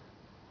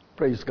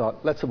Praise God.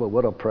 Let's have a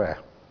word of prayer.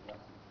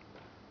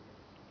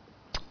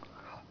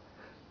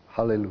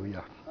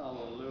 Hallelujah.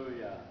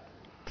 Hallelujah.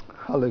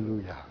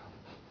 Hallelujah.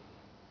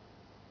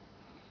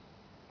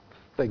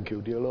 Thank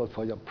you, dear Lord,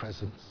 for your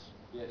presence.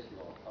 Yes,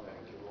 Lord.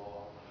 Thank you,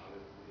 Lord.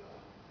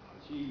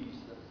 Hallelujah.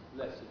 Jesus.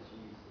 Blessed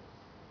Jesus.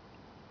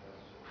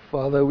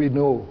 Father, we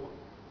know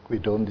we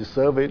don't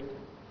deserve it.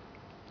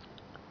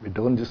 We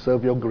don't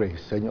deserve your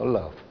grace and your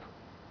love.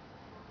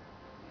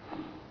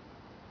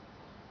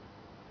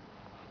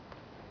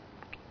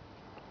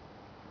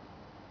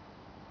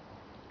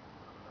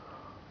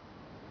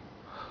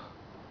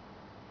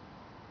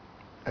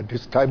 At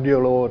this time, dear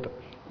Lord,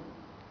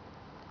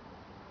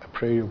 I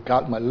pray you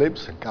guard my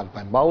lips and guard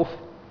my mouth.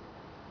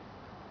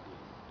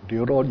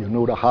 Dear Lord, you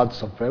know the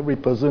hearts of every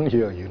person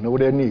here. You know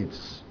their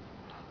needs.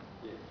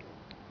 Yes.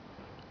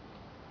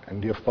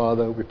 And dear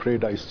Father, we pray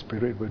thy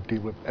Spirit will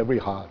deal with every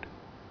heart.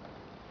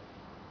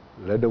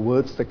 Let the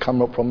words that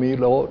come up from me,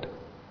 Lord,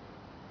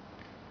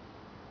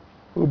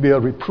 will be a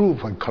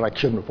reproof and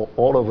correction for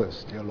all of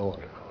us, dear Lord.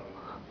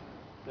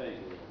 Thank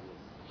you.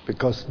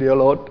 Because, dear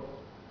Lord,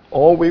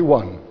 all we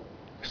want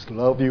is to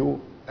love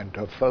you and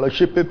to have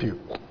fellowship with you.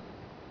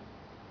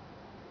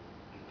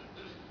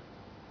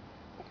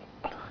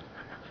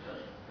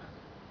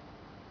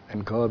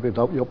 And God,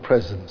 without your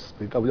presence,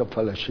 without your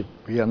fellowship,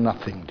 we are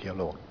nothing, dear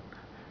Lord.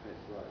 That's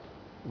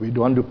right. We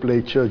don't want to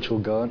play church, oh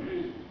God.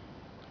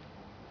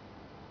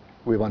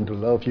 We want to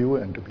love you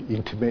and to be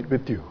intimate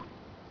with you.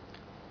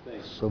 Thank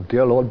you. So,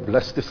 dear Lord,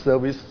 bless this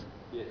service.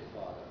 Yes,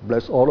 Father.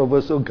 Bless all of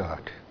us, oh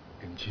God.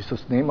 In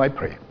Jesus' name I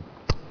pray.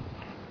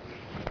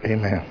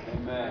 Amen.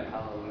 Amen.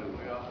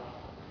 Hallelujah.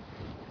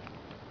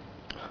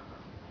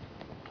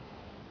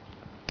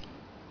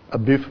 A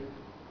brief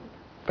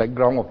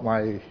background of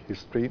my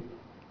history.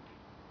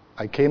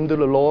 I came to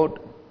the Lord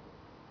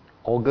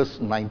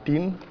August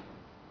 19,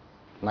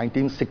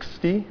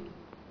 1960.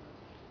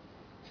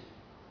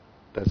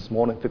 That's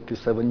more than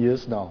 57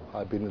 years now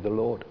I've been with the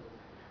Lord.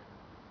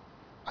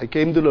 I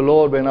came to the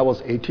Lord when I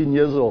was 18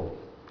 years old.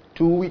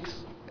 2 weeks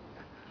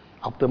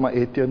after my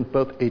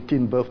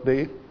 18th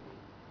birthday.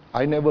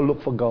 I never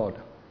looked for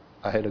God.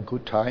 I had a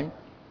good time.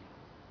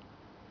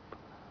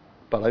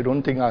 But I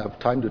don't think I have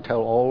time to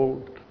tell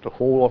the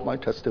whole of my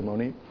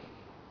testimony.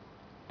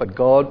 But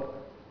God,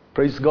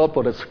 praise God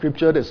for the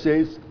scripture that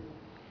says,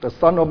 the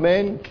Son of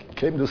Man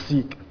came to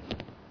seek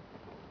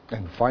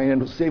and find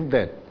and to save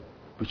that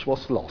which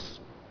was lost.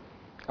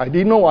 I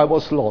didn't know I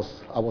was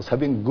lost. I was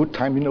having a good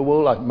time in the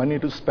world. I had money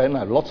to spend. I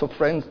had lots of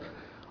friends.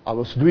 I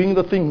was doing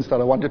the things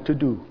that I wanted to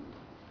do.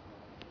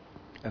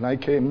 And I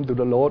came to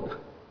the Lord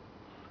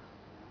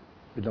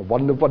in a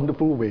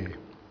wonderful way.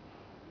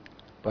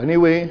 But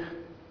anyway,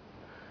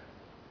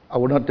 I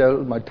will not tell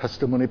my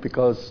testimony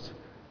because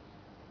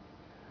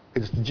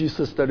it's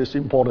Jesus that is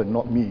important,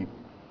 not me.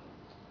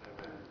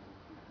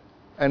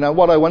 And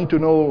what I want to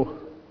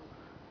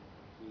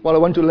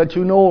let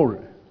you know,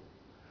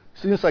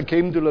 since I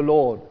came to the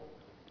Lord,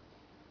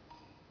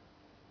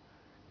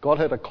 God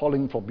had a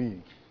calling for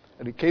me.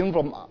 And it came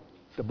from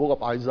the book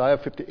of Isaiah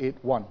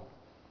 58:1.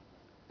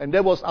 And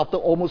that was after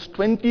almost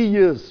 20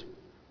 years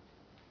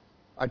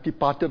I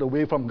departed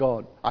away from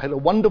God. I had a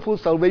wonderful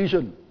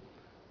salvation.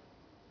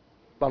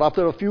 But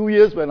after a few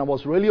years, when I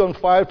was really on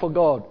fire for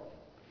God,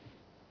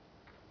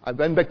 I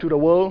went back to the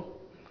world.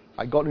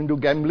 I got into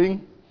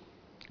gambling,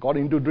 got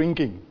into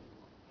drinking.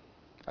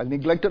 I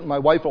neglected my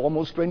wife for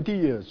almost 20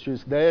 years.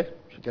 She's there.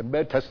 She can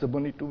bear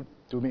testimony to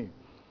me.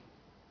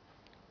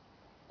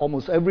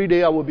 Almost every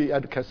day I would be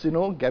at the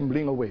casino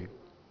gambling away.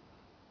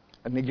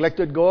 I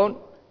neglected God,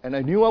 and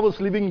I knew I was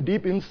living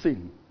deep in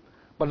sin.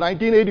 But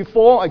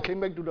 1984, I came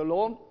back to the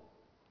Lord.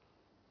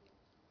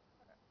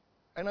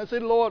 And I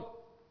said, Lord,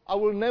 I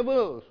will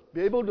never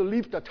be able to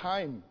live the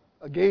time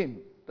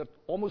again, that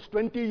almost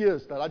 20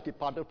 years that I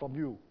departed from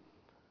you.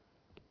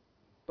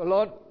 But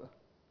Lord,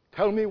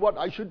 tell me what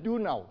I should do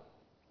now.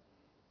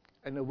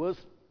 And the verse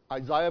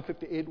Isaiah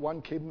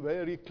 58:1 came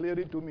very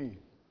clearly to me.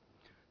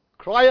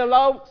 Cry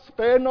aloud,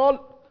 spare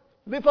not,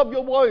 lift up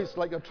your voice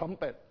like a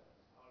trumpet,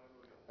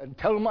 and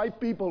tell my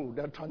people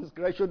their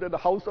transgression and the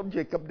house of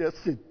Jacob their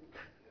sin.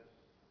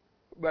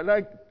 When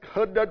I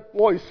heard that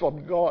voice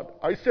from God,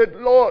 I said,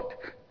 Lord,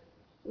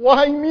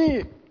 why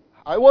me?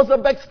 I was a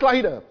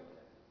backslider.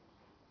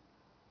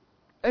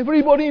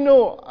 Everybody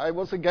knew I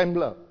was a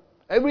gambler.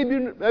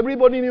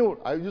 Everybody knew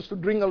I used to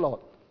drink a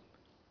lot.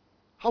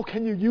 How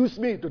can you use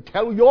me to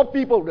tell your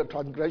people the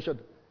transgression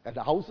and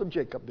the house of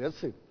Jacob their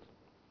sin?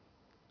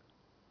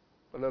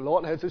 But the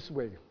Lord has His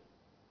way.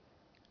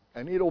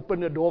 And it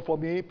opened the door for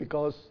me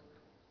because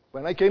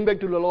when I came back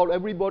to the Lord,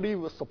 everybody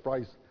was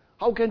surprised.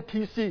 How can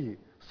TC,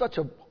 such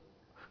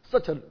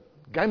a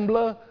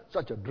gambler,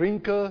 such a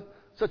drinker,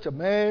 such a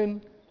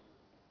man,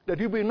 that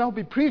he will now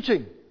be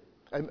preaching?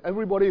 And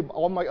everybody,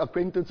 all my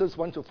acquaintances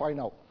want to find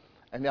out.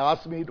 And they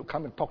asked me to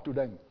come and talk to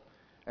them.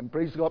 And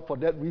praise God for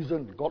that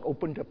reason. God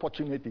opened the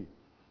opportunity.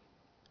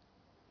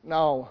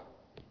 Now,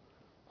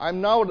 I'm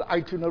now an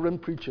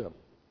itinerant preacher.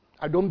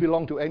 I don't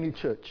belong to any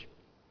church.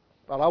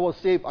 But I was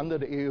saved under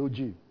the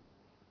AOG.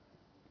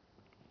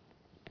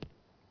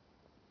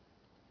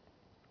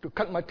 to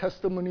cut my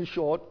testimony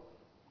short,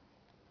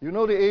 you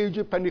know the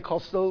AUG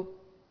Pentecostal,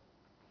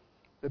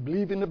 they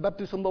believe in the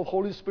baptism of the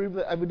Holy Spirit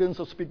with the evidence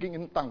of speaking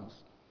in tongues.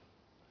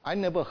 I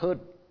never heard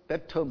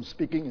that term,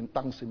 speaking in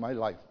tongues, in my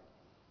life.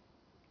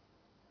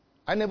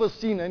 I never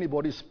seen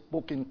anybody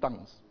spoke in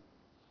tongues.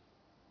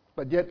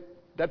 But yet,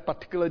 that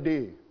particular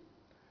day,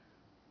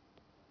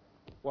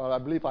 well, I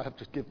believe I have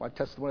to give my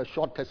testimony, a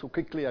short testimony,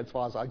 quickly as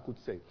far as I could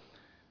say.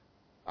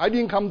 I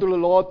didn't come to the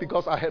Lord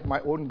because I had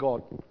my own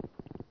God.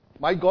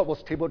 My God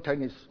was table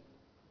tennis.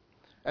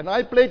 And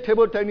I played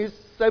table tennis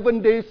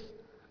 7 days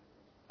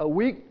a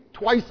week,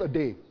 twice a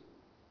day.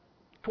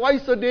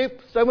 Twice a day,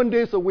 7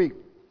 days a week.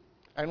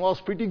 And I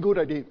was pretty good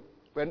at it.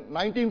 When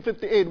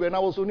 1958, when I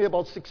was only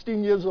about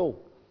 16 years old,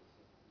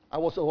 I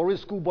was already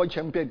schoolboy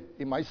champion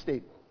in my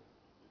state.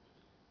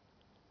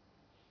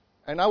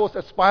 And I was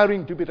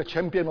aspiring to be the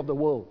champion of the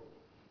world.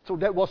 So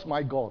that was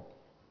my God.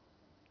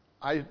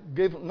 I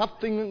gave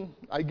nothing,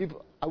 I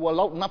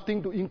allowed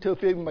nothing to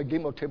interfere in my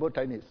game of table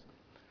tennis.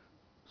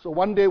 So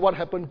one day what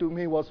happened to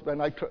me was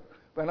when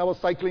I was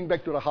cycling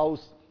back to the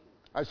house,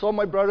 I saw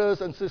my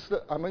brothers and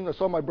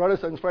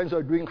friends who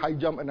were doing high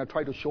jump, and I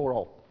tried to show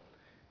off.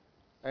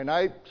 And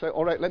I said,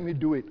 all right, let me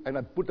do it. And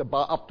I put the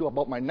bar up to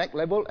about my neck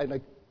level, and I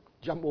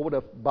jumped over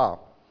the bar.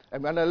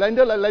 And when I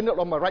landed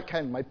on my right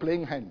hand, my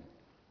playing hand.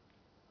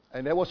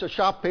 And there was a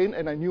sharp pain,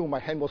 and I knew my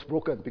hand was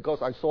broken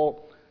because I saw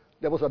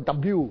there was a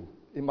W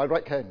in my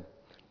right hand.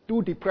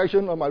 2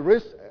 depressions on my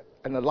wrist,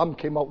 and a lump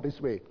came out this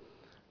way.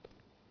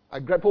 I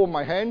grabbed hold of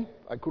my hand.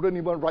 I couldn't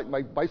even ride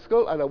my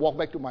bicycle, and I walked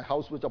back to my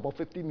house, which was about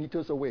 50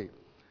 meters away.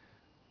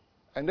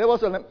 And there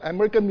was an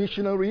American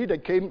missionary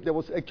that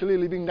was actually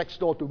living next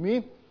door to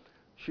me.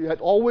 She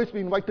had always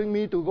been inviting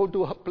me to go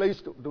to her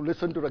place to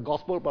listen to the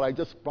gospel, but I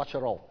just brushed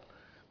her off.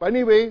 But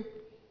anyway,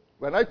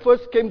 when I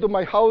first came to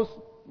my house,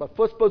 the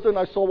first person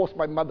I saw was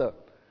my mother,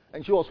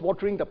 and she was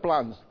watering the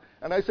plants.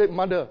 And I said,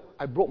 Mother,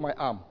 I broke my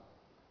arm.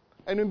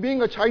 And in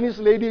being a Chinese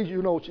lady,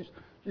 you know, she,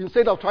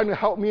 instead of trying to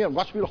help me and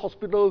rush me to the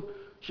hospital,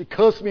 she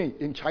cursed me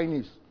in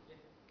Chinese.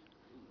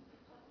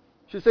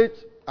 She said,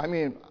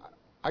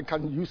 I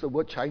can't use the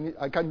word Chinese,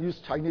 I can't use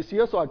Chinese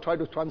here, so I try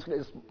to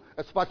translate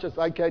as much as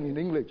I can in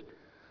English.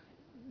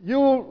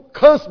 You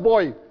cursed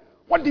boy,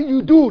 what did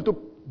you do to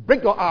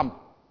break your arm?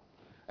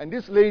 And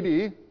this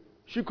lady,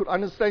 she could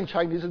understand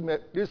Chinese,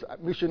 this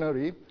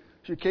missionary.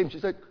 She came, she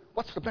said,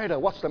 what's the matter,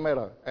 what's the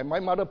matter? And my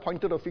mother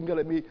pointed her finger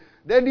at me.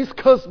 Then this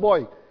cursed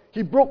boy,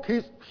 he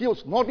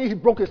was naughty, he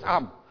broke his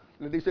arm.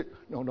 And they said,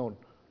 no,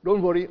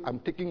 don't worry, I'm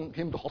taking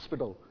him to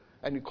hospital.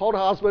 And he called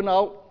her husband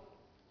out,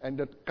 and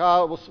the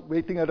car was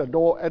waiting at the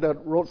door, at the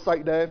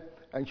roadside there,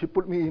 and she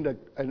put me in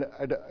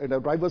the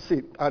driver's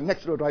seat,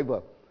 next to the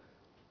driver.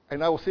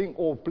 And I was saying,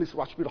 oh, please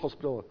rush me to the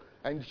hospital.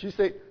 And she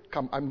said,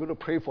 come, I'm going to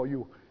pray for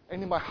you.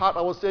 And in my heart,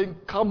 I was saying,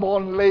 come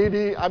on,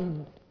 lady,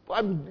 I'm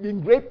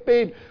in great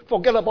pain.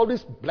 Forget about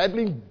this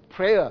blabbling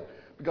prayer,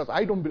 because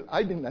I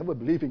didn't ever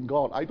believe in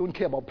God. I don't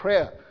care about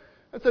prayer.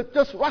 I said,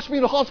 just rush me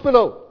to the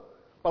hospital.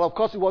 But of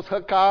course, it was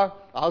her car.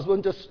 Her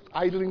husband just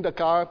idling the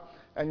car,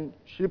 and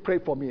she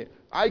prayed for me.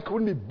 I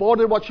couldn't be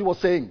bothered what she was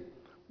saying.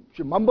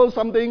 She mumbled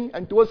something,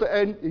 and towards the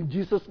end, in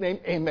Jesus' name,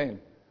 amen.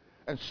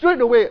 And straight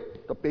away,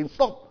 the pain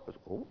stopped. I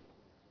said, oh,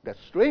 that's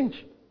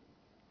strange.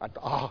 I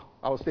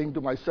was saying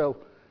to myself,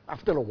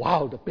 after a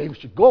while, the pain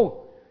should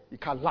go. It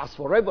can't last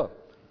forever.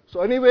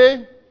 So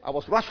anyway, I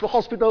was rushed to the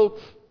hospital.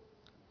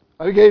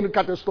 Again, to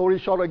cut the story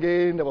short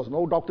again, there was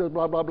no doctor,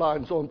 blah, blah, blah,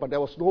 and so on. But there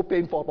was no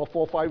pain for about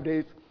 4 or 5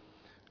 days.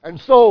 And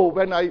so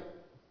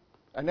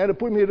and then they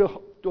put me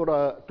to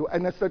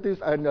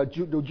anesthetist and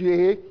to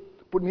GA,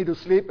 put me to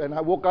sleep, and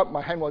I woke up,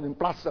 my hand was in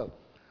plaster.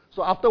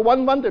 So after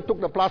 1 month, they took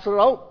the plaster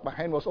out, my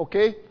hand was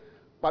okay,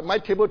 but my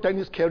table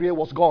tennis career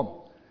was gone.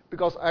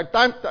 Because at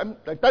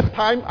that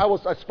time, I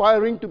was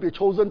aspiring to be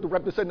chosen to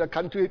represent the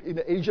country in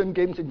the Asian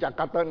Games in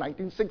Jakarta in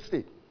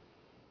 1960.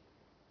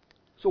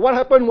 So what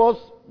happened was,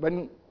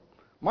 when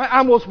my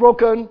arm was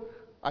broken,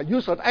 I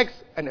used an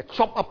axe and I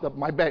chopped up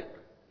my back.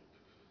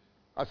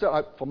 I said,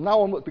 from now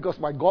on, because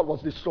my God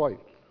was destroyed,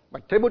 my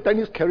table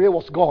tennis career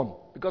was gone,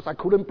 because I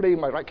couldn't play in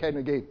my right hand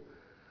again.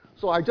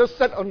 So I just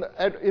sat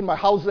in my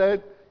house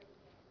there.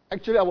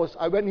 Actually,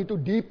 I went into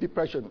deep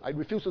depression. I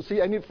refused to see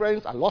any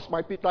friends. I lost my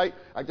appetite.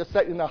 I just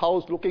sat in the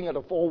house looking at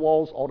the 4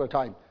 walls all the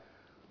time.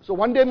 So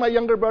one day, my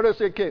younger brother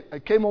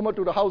came over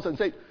to the house and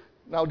said,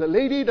 now the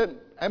lady, that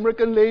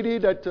American lady,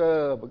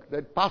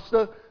 that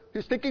pastor,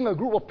 he's taking a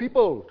group of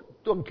people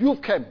to a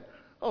youth camp.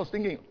 I was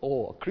thinking,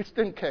 oh, a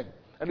Christian camp.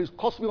 And it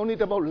cost me only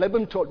about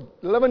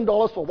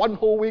 $11 for 1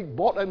 whole week,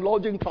 board and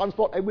lodging,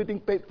 transport, everything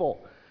paid for.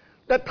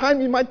 That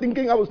time in my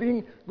thinking, I was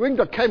going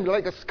to camp,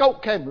 like a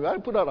scout camp. I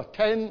put out a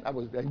tent, I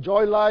would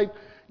enjoy life,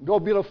 go a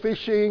bit of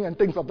fishing and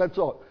things of that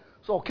sort.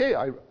 So okay,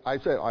 I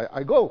said,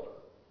 I go,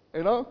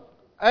 you know.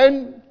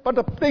 But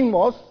the thing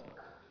was,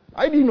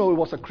 I didn't know it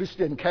was a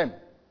Christian camp.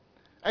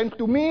 And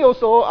to me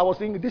also, I was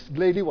thinking, this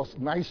lady was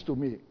nice to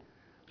me.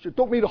 She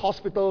took me to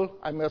hospital,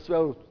 I may as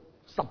well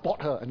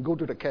support her and go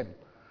to the camp.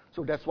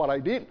 So that's what I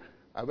did.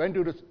 I went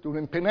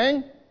to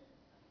Penang.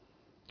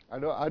 I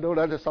know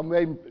that is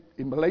somewhere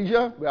in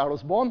Malaysia, where I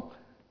was born.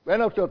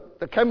 Went up to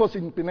the camp was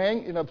in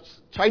Penang, in a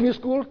Chinese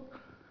school.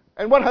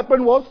 And what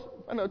happened was,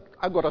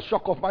 I got a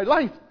shock of my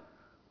life.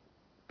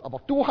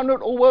 About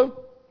 200 over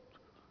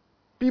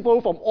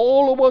people from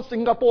all over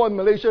Singapore and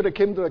Malaysia, they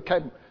came to the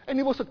camp. And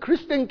it was a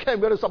Christian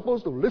camp where they're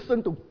supposed to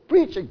listen to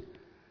preaching.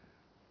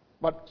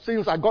 But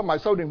since I got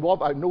myself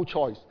involved, I had no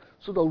choice.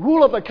 So the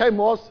rule of the camp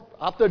was,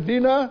 after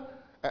dinner,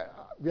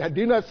 we had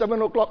dinner at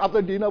 7 o'clock.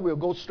 After dinner, we'll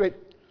go straight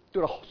to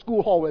the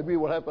school hall where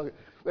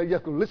where you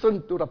have to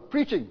listen to the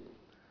preaching.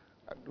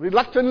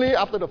 Reluctantly,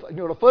 after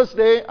the first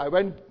day, I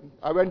went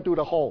to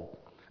the hall.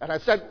 And I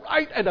sat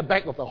right at the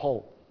back of the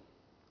hall.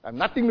 And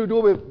nothing to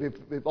do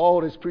with all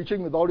this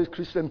preaching, with all this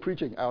Christian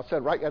preaching. I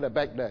sat right at the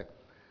back there.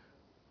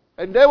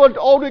 And there were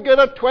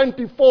altogether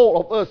 24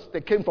 of us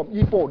that came from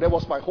Ipoh. That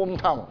was my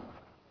hometown.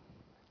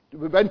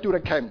 We went to the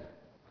camp.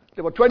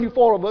 There were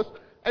 24 of us.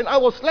 And I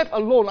was left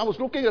alone. I was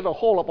looking at the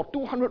hall, about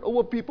 200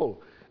 over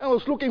people. And I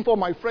was looking for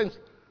my friends.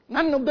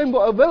 None of them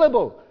were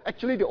available.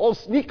 Actually, they all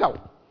sneaked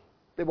out.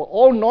 They were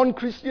all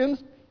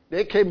non-Christians.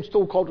 They came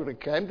so-called to the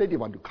camp. They didn't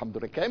want to come to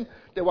the camp.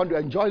 They want to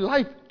enjoy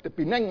life, the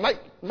Penang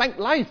night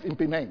life in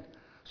Penang.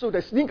 So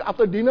they sneak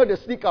after dinner. They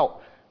sneak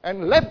out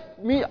and left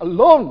me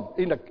alone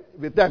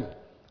with them.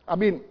 I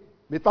mean,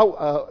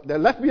 they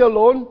left me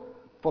alone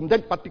from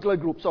that particular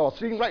group. So I was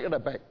sitting right at the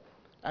back.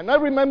 And I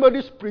remember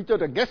this preacher,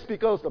 the guest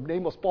speaker, the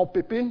name was Paul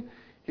Pippin.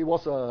 He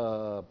was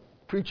a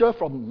preacher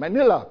from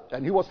Manila,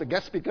 and he was the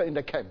guest speaker in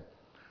the camp.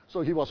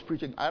 So he was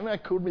preaching, and I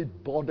couldn't be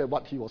bothered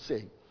what he was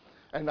saying.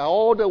 And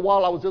all the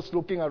while, I was just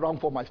looking around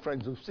for my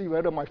friends to see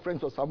whether my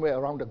friends were somewhere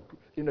around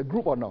in the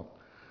group or not.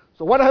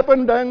 So what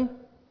happened then,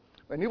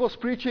 when he was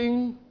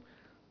preaching,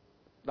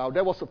 now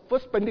that was the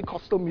first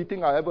Pentecostal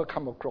meeting I ever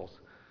come across.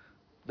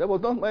 There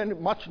was not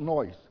much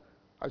noise.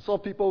 I saw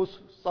people,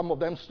 some of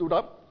them stood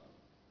up,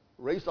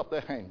 raised up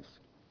their hands,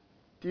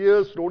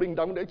 tears rolling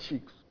down their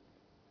cheeks.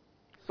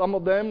 Some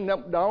of them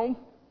knelt down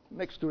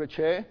next to the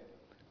chair,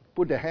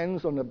 put their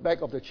hands on the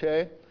back of the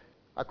chair.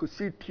 I could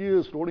see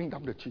tears rolling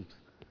down the cheeks.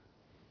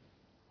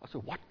 I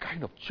said, what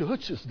kind of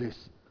church is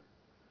this?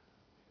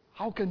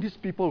 How can these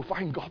people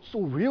find God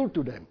so real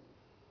to them?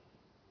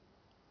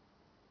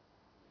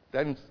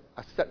 Then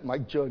I set my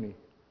journey.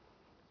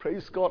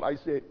 Praise God, I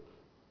said,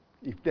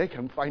 if they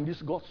can find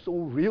this God so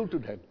real to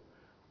them,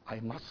 I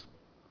must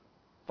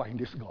find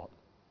this God.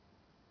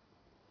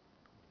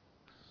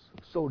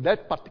 So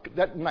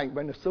that night,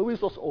 when the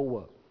service was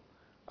over,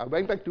 I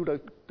went back to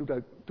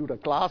the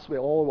class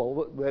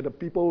where the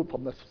people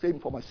from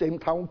my same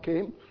town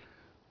came.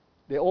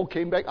 They all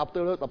came back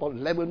after us, about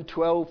 11,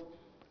 12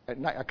 at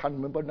night. I can't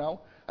remember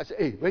now. I said,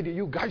 hey, where did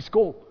you guys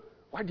go?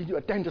 Why did you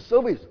attend the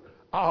service?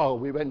 Oh,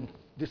 we went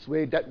this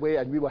way, that way,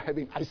 and we were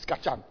having ice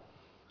kacang.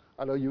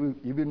 I know you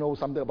even know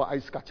something about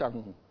ice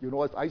kacang. You know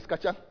what's ice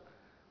kacang?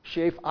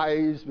 Shaved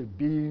ice with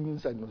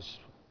beans and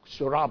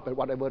syrup and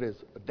whatever it is.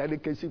 A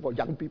delicacy for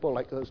young people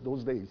like us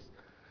those days.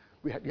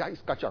 We had the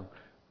ice kacang.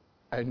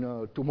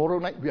 And tomorrow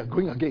night we are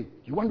going again.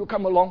 You want to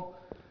come along?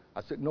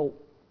 I said, no,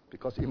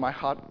 because in my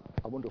heart,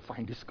 I want to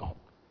find this God.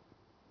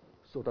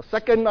 So the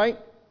second night,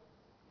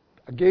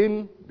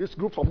 again, this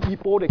group from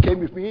Ipoh, they came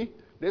with me.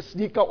 They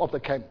sneak out of the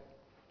camp.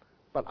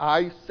 But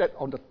I sat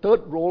on the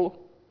third row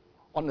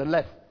on the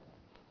left.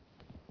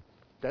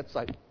 That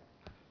side.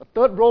 The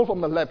third row from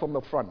the left, from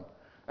the front.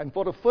 And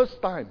for the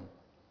first time,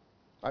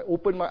 I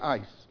opened my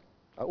eyes.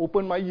 I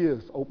opened my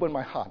ears. I opened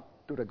my heart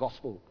to the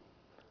gospel.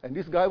 And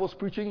this guy was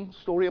preaching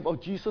a story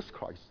about Jesus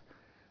Christ.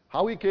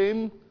 How he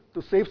came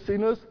to save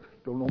sinners.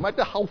 So no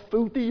matter how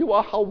filthy you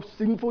are, how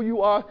sinful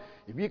you are,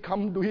 if we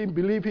come to him,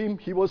 believe him,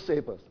 he will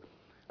save us.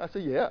 I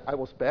said, yeah, I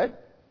was bad.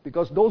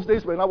 Because those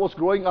days when I was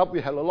growing up,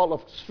 we had a lot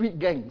of street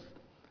gangs.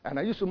 And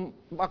I used to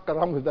muck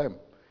around with them,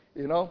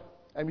 you know.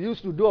 And we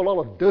used to do a lot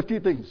of dirty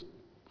things.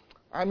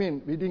 I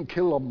mean, we didn't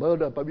kill or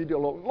murder, but we did a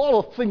lot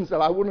of things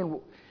that I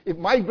wouldn't... If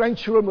my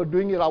grandchildren were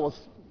doing it, I would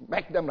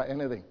smack them like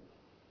anything.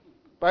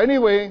 But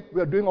anyway, we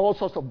were doing all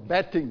sorts of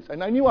bad things.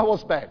 And I knew I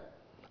was bad.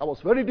 I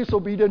was very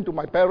disobedient to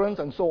my parents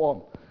and so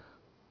on.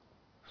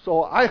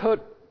 So I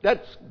heard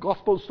that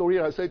gospel story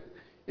and I said,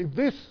 if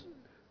this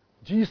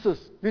Jesus,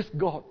 this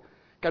God,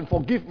 can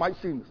forgive my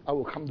sins, I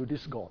will come to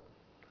this God.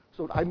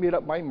 So I made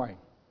up my mind.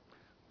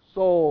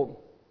 So,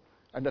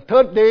 and the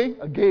third day,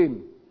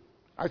 again,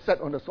 I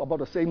sat on about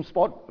the same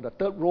spot, the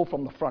third row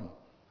from the front.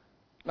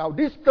 Now,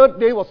 this third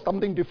day was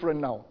something different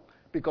now.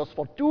 Because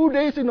for 2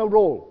 days in a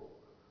row,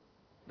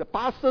 the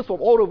pastors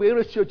from all the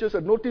various churches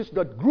had noticed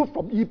that group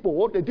from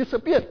Ipoh, they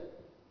disappeared.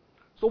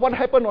 So what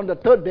happened on the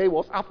third day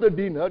was after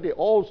dinner,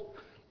 a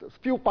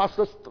few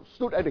pastors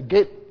stood at the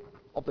gate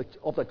of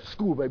the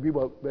school where we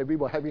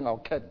were having our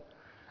camp.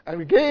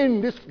 And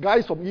again, these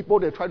guys from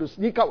Ipoh, they tried to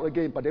sneak out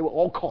again, but they were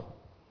all caught.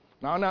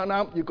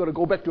 Now, you've got to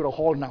go back to the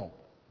hall now.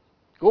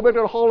 Go back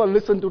to the hall and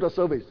listen to the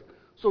service.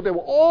 So they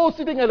were all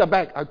sitting at the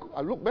back.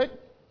 I looked back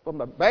from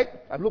the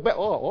back.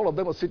 All of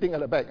them were sitting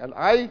at the back. And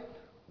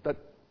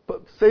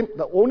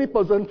the only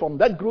person from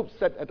that group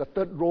sat at the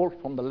third row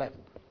from the left.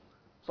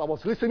 So I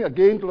was listening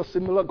again to the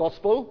similar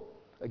gospel,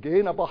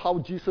 again about how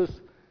Jesus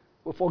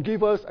will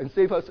forgive us and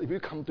save us if we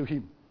come to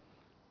Him.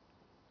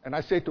 And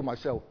I said to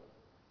myself,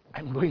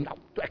 I'm going out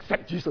to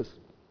accept Jesus.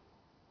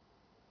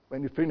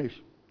 When it finished.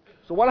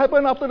 So what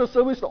happened after the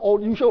service? The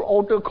usual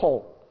altar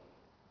call.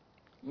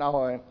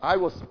 Now, I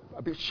was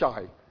a bit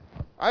shy.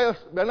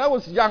 When I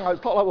was young, I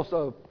thought I was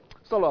a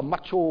sort of a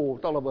macho,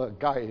 sort of a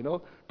guy,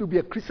 To be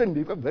a Christian,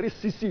 you become very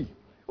sissy.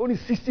 Only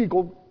sissy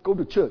go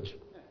to church.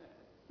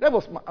 That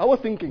was our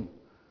thinking.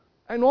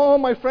 And all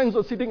my friends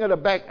were sitting at the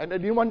back, and I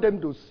didn't want them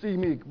to see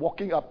me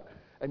walking up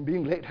and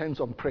being laid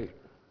hands on pray.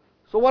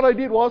 So what I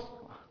did was,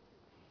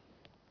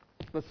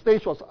 the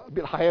stage was a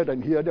bit higher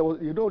than here. There was,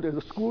 there's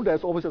a school,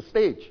 there's always a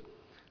stage.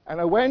 And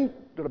I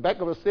went to the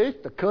back of the stage,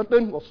 the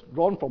curtain was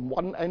drawn from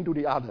one end to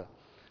the other.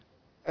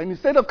 And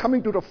instead of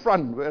coming to the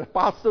front, where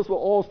pastors were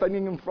all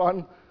standing in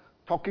front,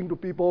 talking to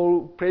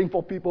people, praying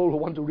for people who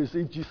want to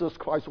receive Jesus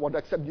Christ, who want to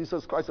accept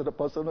Jesus Christ as a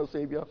personal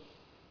Savior,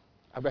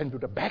 I went to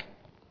the back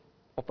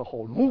of the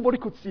hall. Nobody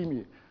could see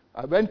me.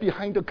 I went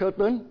behind the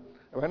curtain.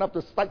 I went up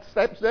the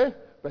steps there,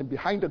 went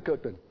behind the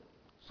curtain.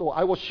 So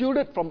I was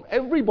shielded from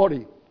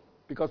everybody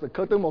because the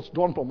curtain was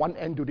drawn from one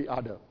end to the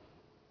other.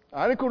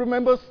 And I could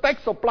remember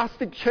stacks of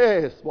plastic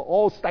chairs were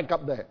all stacked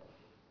up there.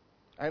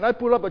 And I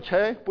pulled up a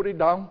chair, put it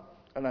down,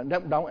 and I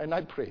knelt down and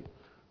I prayed.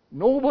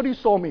 Nobody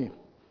saw me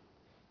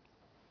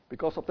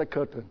because of the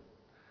curtain.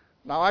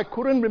 Now I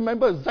couldn't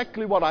remember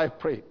exactly what I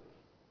prayed.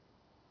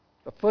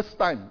 The first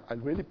time I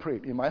really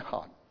prayed in my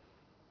heart.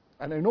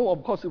 And I know,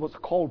 of course, it was a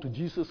call to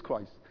Jesus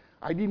Christ.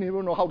 I didn't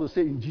even know how to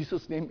say in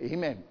Jesus' name,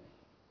 amen.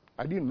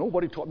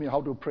 Nobody taught me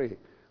how to pray.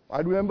 I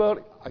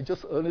remember, I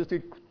just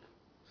earnestly,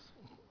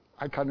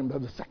 I can't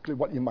remember exactly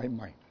what in my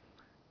mind.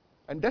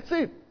 And that's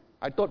it.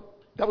 I thought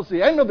that was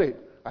the end of it.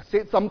 I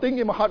said something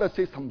in my heart, I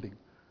said something.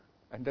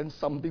 And then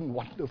something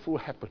wonderful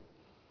happened.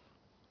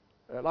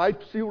 And I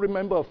still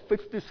remember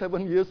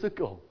 57 years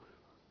ago.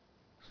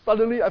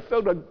 Suddenly I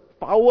felt the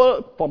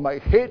power from my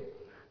head,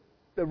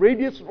 the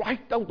radius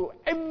right down to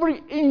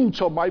every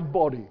inch of my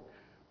body.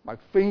 My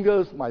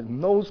fingers, my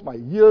nose, my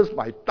ears,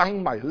 my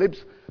tongue, my lips.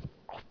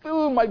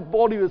 Fill my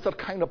body with that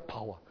kind of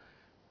power.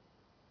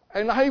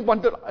 And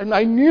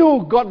I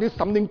knew God did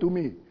something to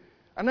me.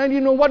 And I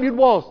didn't know what it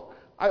was.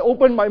 I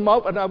opened my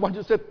mouth and I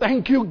wanted to say,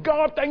 thank you,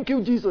 God, thank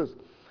you, Jesus.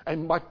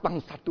 And my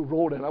tongue started to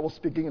roll and I was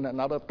speaking in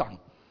another tongue.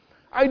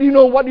 I didn't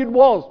know what it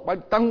was. My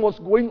tongue was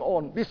going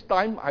on. This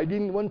time, I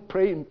didn't even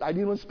pray, I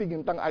didn't even speak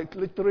in tongues.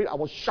 I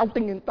was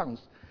shouting in tongues.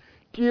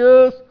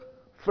 Tears,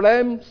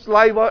 phlegm,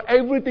 saliva,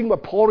 everything was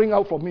pouring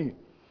out from me.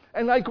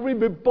 And I couldn't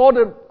be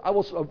bothered. I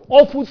was an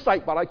awful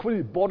sight, but I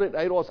couldn't be bothered.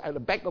 I was at the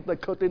back of the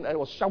curtain. I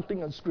was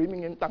shouting and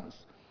screaming in tongues.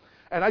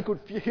 And I could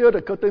hear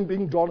the curtain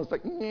being drawn. It's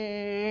like,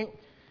 nyeh.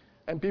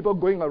 And people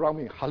going around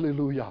me,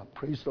 hallelujah,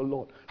 praise the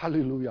Lord.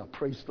 Hallelujah,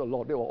 praise the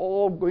Lord. They were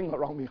all going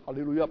around me,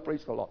 hallelujah,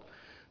 praise the Lord.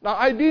 Now,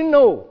 I didn't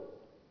know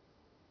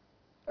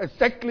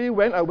exactly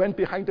when I went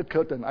behind the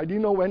curtain. I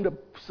didn't know when the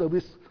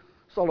service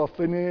sort of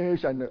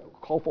finished and the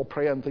call for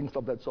prayer and things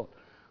of that sort.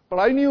 But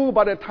I knew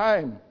by the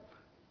time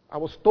I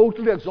was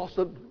totally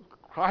exhausted,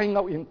 crying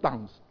out in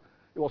tongues.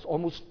 It was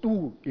almost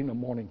 2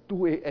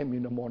 a.m.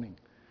 in the morning.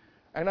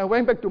 And I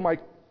went back to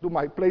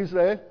my place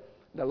there.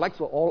 The lights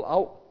were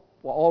all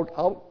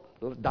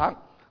out, dark.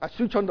 I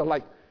switched on the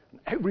light.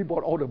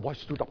 Everybody, all the boys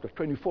stood up, the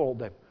 24 of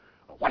them.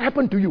 What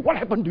happened to you? What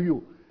happened to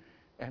you?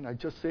 And I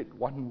just said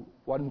one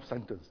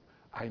sentence.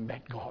 I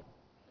met God.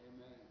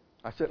 Amen.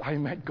 I said, I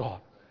met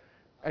God.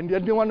 And they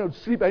didn't want to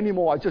sleep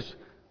anymore.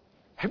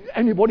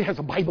 Anybody has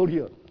a Bible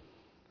here?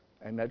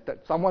 And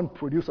that someone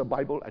produced a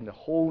Bible, and the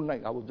whole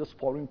night I was just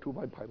pouring through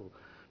my Bible.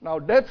 Now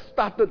that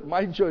started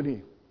my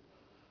journey.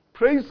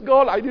 Praise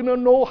God, I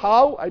didn't know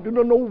how, I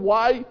didn't know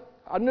why,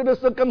 under the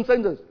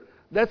circumstances.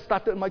 That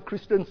started my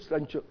Christian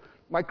venture,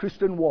 my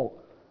Christian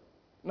walk.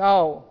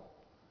 Now,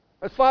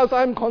 as far as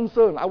I'm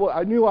concerned,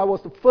 I knew I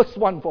was the first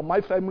one for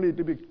my family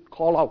to be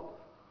called out.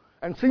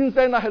 And since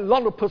then, I had a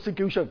lot of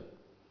persecution.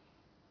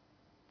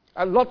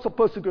 Lots of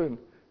persecution.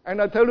 And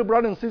I tell you,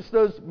 brothers and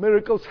sisters,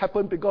 miracles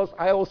happened because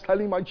I was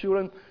telling my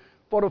children,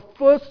 for the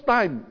first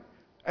time,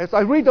 as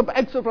I read the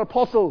Acts of the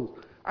Apostles,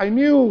 I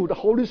knew the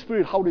Holy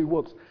Spirit, how it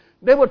works.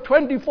 There were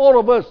 24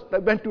 of us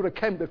that went to the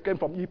camp that came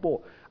from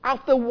Ipoh.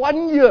 After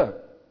 1 year,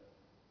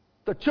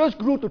 the church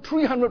grew to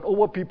 300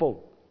 over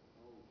people.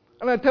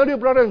 And I tell you,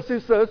 brothers and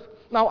sisters,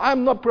 now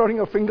I'm not pointing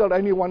a finger at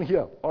anyone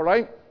here, all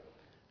right?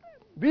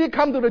 We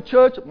come to the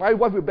church, my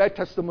wife will bear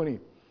testimony.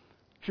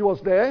 She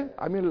was there.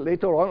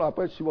 Later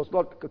on, she was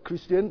not a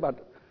Christian,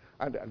 but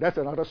that's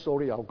another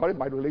story. I've got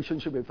my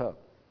relationship with her.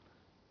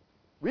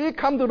 We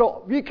came to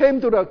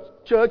the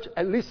church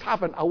at least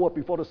half an hour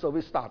before the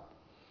service starts.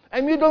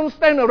 And we don't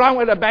stand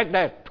around at the back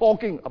there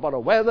talking about the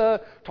weather,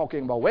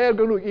 talking about where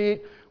we're going to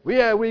eat,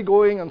 where are we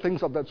going, and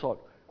things of that sort.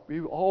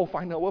 We all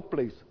find our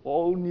place,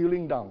 all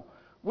kneeling down.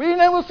 We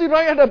never sit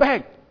right at the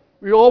back.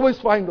 We always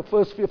find the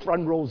first 5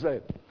 front rows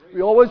there.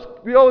 We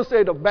always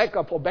say the back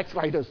are for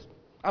backsliders.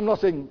 I'm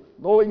not saying,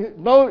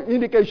 no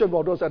indication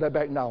for those at the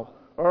back now.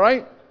 All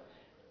right?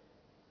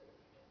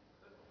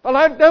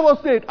 But that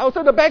was it. I was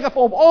at the back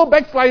for all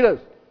backsliders.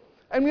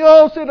 And we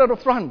all sit at the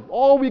front.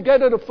 All we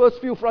gather the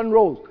first few front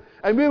rows.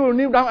 And we will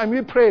kneel down and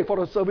we pray for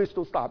the service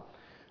to start.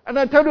 And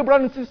I tell you,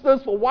 brothers and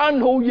sisters, for one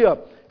whole year,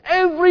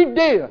 every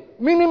day,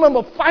 minimum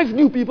of 5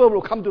 new people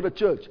will come to the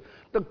church.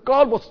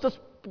 God was just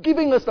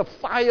giving us the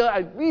fire,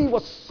 and we were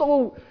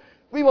so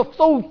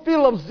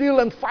filled of zeal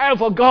and fire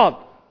for God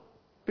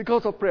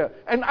because of prayer.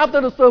 And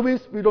after the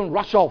service, we don't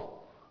rush off.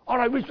 All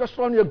right, which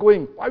restaurant you're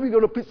going? Why we go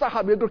to Pizza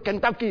Hut? We go to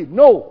Kentucky?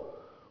 No.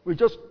 We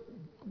just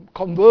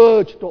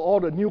converge to all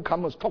the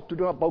newcomers, talk to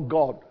them about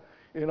God,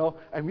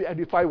 and we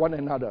edify one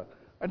another.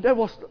 And that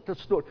was the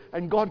story.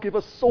 And God gave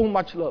us so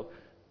much love.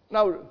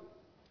 Now,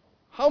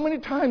 how many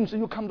times do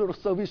you come to the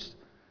service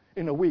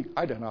in a week?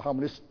 I don't know how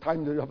many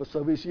times you have a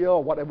service here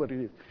or whatever it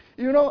is.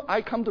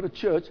 I come to the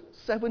church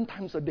 7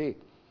 times a day.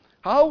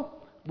 How?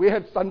 We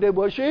have Sunday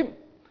worship,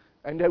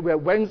 and then we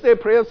have Wednesday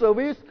prayer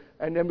service,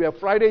 and then we have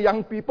Friday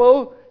young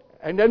people,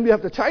 and then we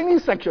have the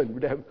Chinese section.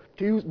 We have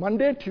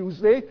Monday,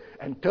 Tuesday,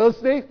 and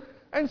Thursday,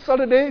 and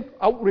Saturday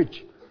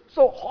outreach.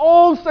 So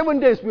all 7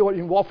 days we were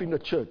involved in the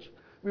church.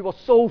 We were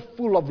so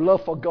full of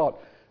love for God,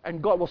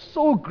 and God was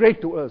so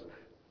great to us.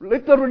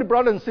 Literally,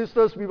 brothers and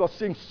sisters, we were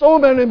seeing so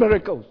many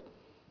miracles.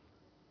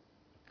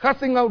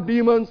 Casting out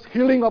demons,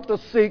 healing of the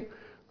sick.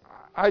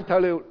 I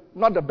tell you,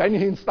 not the Benny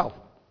Hinn stuff.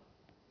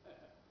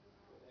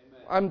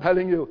 Amen. I'm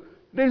telling you,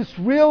 this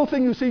real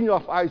thing you see in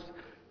your eyes.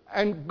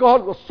 And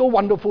God was so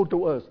wonderful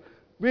to us.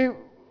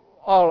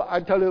 I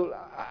tell you,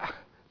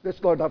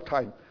 there's not enough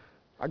time.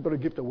 I'm going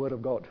to give the word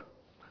of God.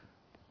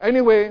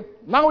 Anyway,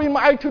 now in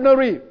my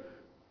itinerary,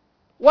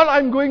 what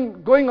I'm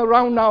going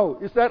around now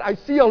is that I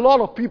see a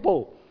lot of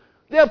people.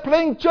 They are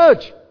playing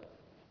church.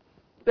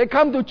 They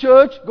come to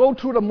church, go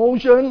through the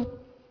motion,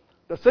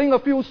 they sing a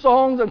few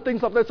songs and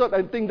things of that sort,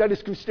 and think that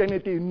is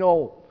Christianity.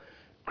 No.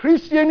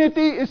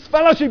 Christianity is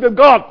fellowship with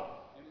God.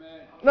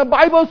 Amen. The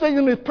Bible says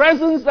in His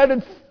presence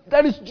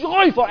that is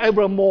joy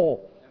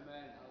forevermore.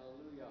 Amen.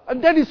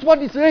 And that is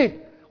what it is.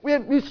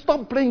 We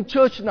stop playing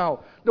church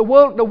now. The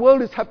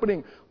world is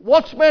happening.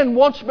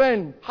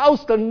 Watchman,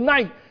 how's the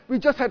night? We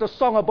just had a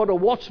song about a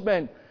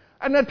watchman.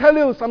 And I tell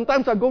you,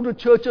 sometimes I go to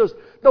churches,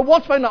 the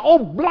watchmen are all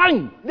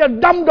blind. They're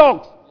dumb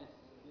dogs.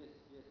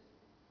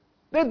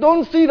 They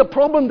don't see the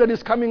problem that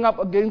is coming up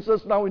against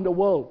us now in the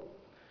world.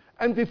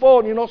 And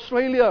before, in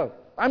Australia,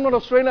 I'm not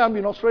Australian, I've been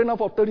in Australia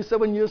for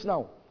 37 years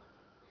now.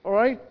 All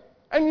right?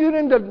 And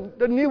in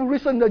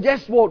the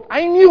yes vote,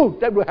 I knew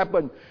that would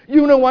happen.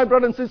 You know why,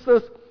 brothers and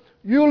sisters?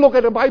 You look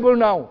at the Bible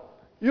now.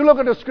 You look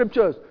at the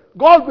scriptures.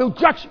 God will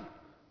judge.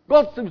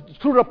 God,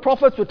 through the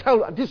prophets, will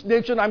tell this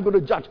nation I'm going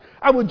to judge.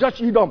 I will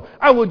judge Edom.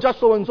 I will judge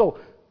so and so.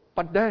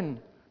 But then,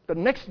 the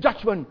next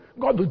judgment,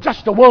 God will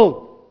judge the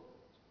world.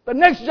 The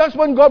next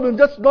judgment, God will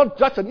just not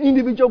judge an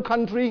individual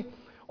country,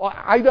 or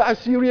either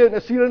Assyrian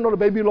or the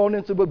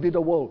Babylonians. It will be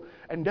the world.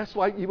 And that's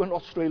why even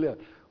Australia,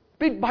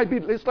 bit by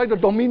bit, it's like the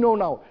domino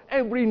now.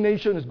 Every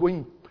nation is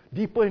going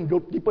deeper and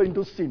deeper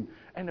into sin.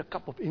 And a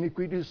cup of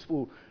iniquity is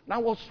full.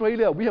 Now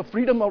Australia, we have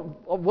freedom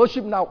of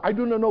worship now. I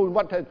do not know in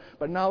what time,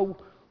 but now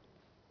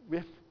we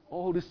have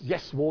all this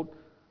yes vote.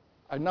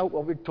 And now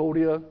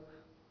Victoria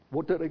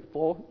voted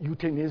for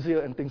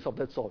euthanasia and things of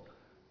that sort.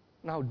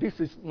 Now this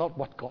is not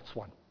what God's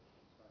want.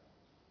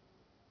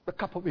 The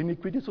cup of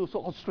iniquity, so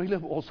Australia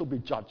will also be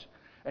judged.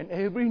 And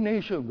every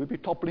nation will be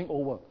toppling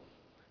over.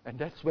 And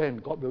that's when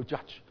God will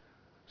judge.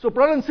 So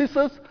brothers and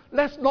sisters,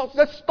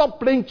 let's stop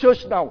playing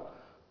church now.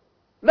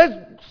 Let's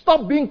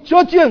stop being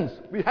churchians.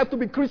 We have to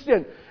be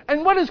Christian.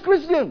 And what is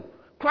Christian?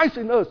 Christ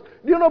in us.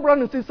 Do you know,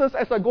 brothers and sisters,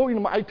 as I go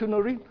in my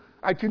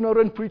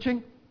itinerant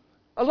preaching,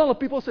 a lot of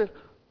people say,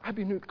 I've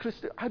been a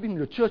Christian, I've been in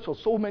the church for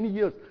so many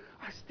years.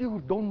 I still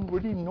don't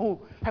really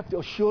have the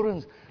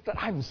assurance that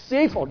I'm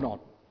safe or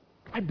not.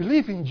 I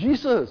believe in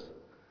Jesus.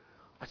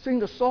 I sing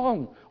the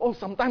song. Oh,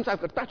 sometimes I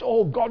have to touch.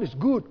 Oh, God is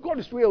good. God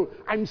is real.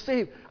 I'm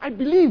saved. I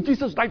believe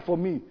Jesus died for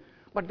me.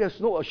 But there's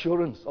no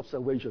assurance of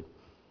salvation.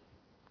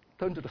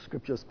 Turn to the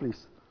scriptures,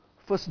 please.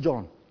 1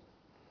 John.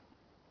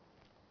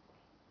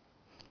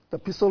 The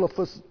epistle of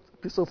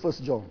 1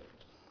 John.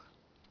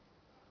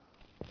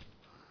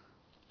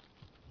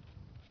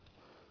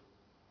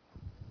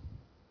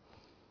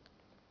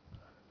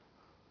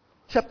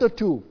 Chapter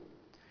 2,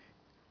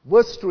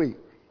 verse 3.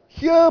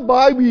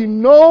 Hereby we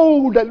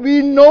know that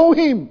we know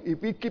Him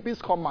if we keep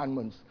His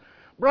commandments.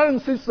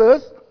 Brothers and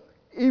sisters,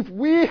 if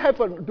we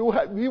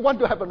want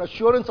to have an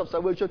assurance of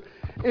salvation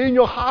in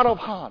your heart of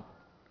heart,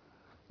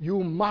 you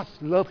must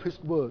love His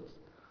words.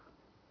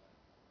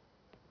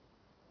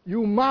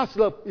 You must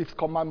love His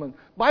commandments.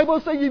 Bible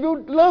says, if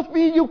you love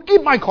me, you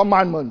keep my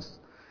commandments.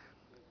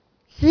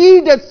 He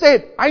that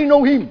said, I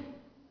know Him,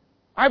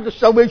 I have the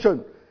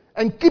salvation,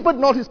 and keepeth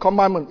not His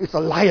commandment, is a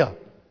liar,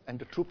 and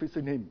the truth is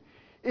in Him.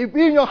 If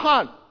in your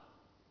heart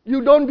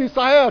you don't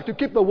desire to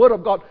keep the word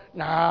of God,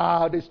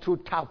 this is too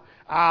tough.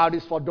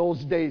 This is for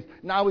those days.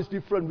 Now it's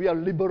different. We are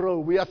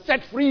liberal. We are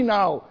set free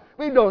now.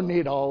 We don't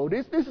need all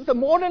this. This is the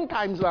modern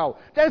times now.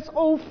 That's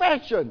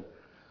old-fashioned.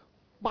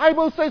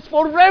 Bible says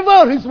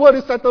forever His word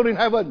is settled in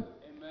heaven.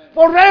 Amen.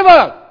 Forever.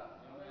 Amen.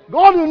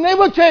 God will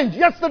never change.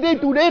 Yesterday,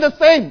 today, the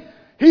same.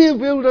 He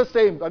will the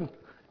same. And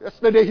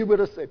yesterday he will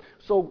the same.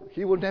 So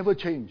he will never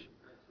change.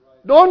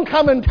 Don't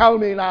come and tell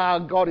me,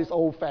 God is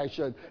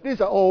old-fashioned. This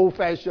is an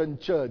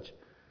old-fashioned church.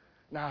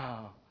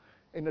 Now,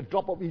 in the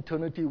drop of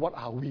eternity, what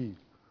are we?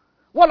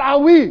 What are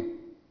we?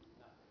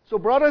 So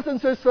brothers and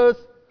sisters,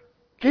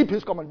 keep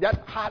His command.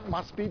 That heart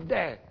must be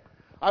there.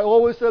 I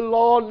always say,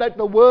 Lord, let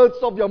the words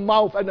of your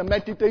mouth and the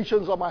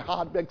meditations of my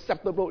heart be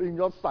acceptable in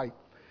your sight.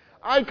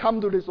 I come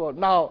to this world.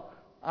 Now,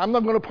 I'm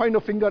not going to point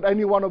a finger at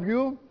any one of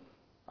you.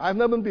 I've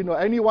never been to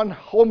anyone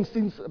home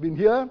since I've been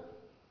here.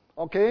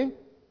 Okay?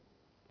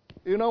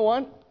 You know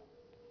what?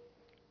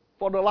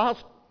 For the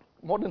last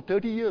more than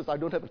 30 years, I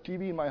don't have a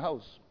TV in my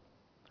house.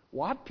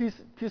 What?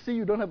 TC,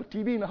 you don't have a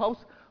TV in the house?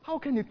 How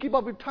can you keep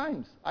up with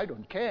times? I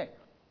don't care.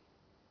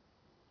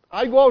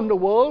 I go out in the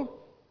world,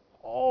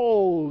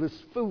 this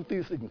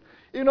filthy thing.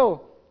 You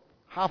know,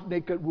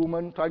 half-naked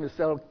woman trying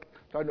to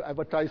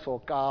advertise for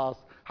cars,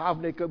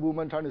 half-naked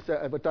woman trying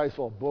to advertise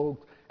for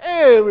books,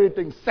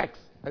 everything, sex,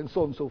 and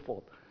so on and so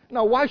forth.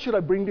 Now, why should I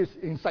bring this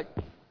inside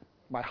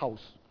my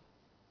house?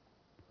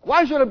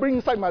 Why should I bring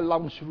inside my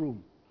lounge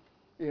room?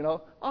 You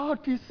know,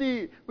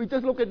 TC, we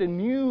just look at the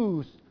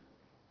news.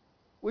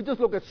 We just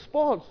look at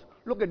sports,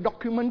 look at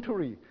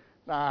documentary.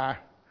 I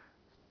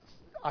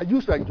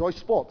used to enjoy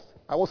sports.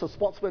 I was a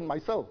sportsman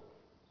myself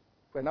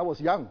when I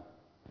was young.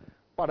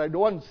 But I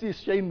don't want to see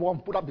Shane Warne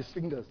put up his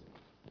fingers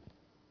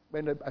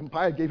when the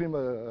Empire gave him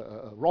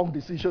a wrong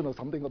decision or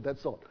something of that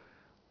sort.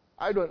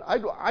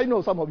 I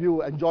know some of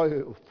you enjoy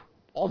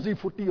Aussie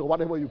footy or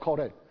whatever you call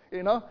it.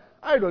 You know,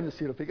 I don't want to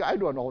see the figure. I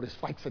don't want all these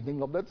fights and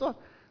things of that sort.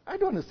 I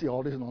don't want to see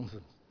all this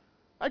nonsense.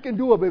 I can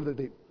do away with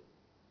it.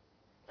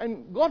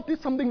 And God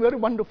did something very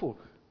wonderful.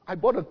 I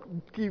bought a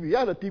TV. I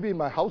had a TV in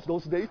my house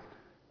those days,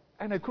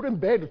 and I couldn't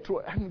bear to throw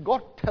it. And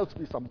God tells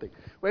me something.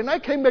 When I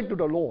came back to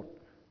the Lord,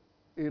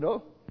 you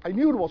know, I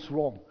knew it was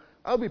wrong.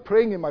 I'll be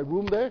praying in my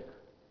room there.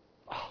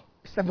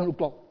 7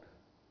 o'clock.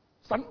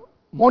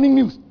 Morning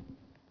news.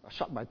 I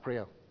shut my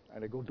prayer,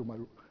 and I go to my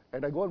room.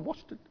 And I go and watch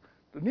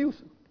the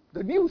news.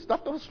 The news,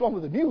 that's what's wrong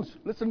with the news.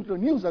 Listen to the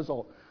news, that's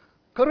all.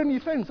 Current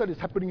events that is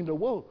happening in the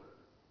world.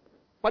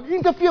 But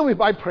interfere with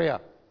my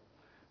prayer.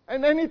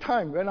 And any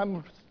time when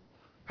I'm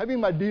having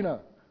my dinner,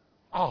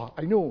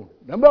 I know,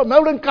 the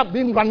Melbourne Cup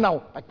being run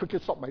now, I quickly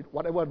stop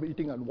whatever I'm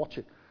eating and watch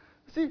it.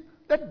 See,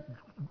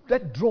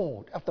 that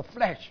draw of the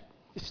flesh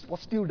was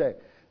still there.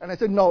 And I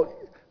said, no,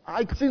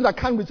 since I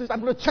can't resist,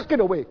 I'm going to chuck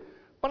it away.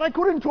 But I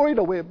couldn't throw it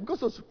away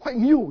because it's quite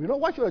new. You know,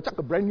 why should I chuck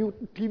a brand new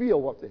TV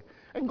or what?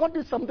 And God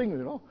did something, you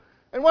know.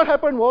 And what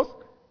happened was,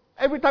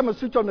 every time I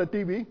switch on the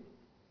TV,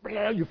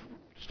 you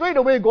straight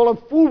away go on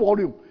full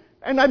volume.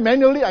 And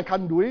I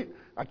can't do it.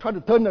 I try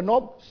to turn the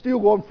knob, still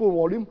go on full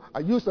volume. I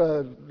use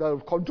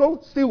the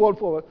control, still go on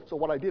full volume. So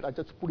what I did, I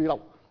just pull it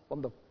out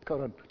from the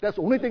current. That's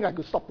the only thing I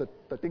could stop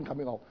the thing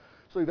coming out.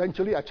 So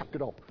eventually I chucked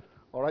it off.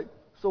 All right?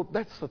 So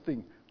that's the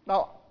thing.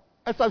 Now,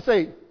 as I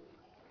say,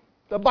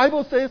 the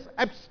Bible says,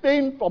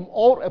 abstain from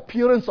all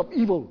appearance of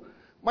evil.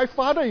 My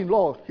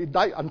father-in-law, he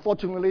died,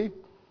 unfortunately,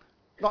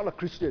 not a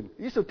Christian.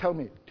 He used to tell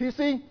me,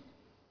 TC,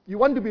 you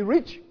want to be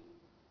rich?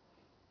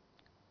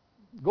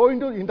 Go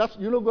into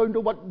industry, go into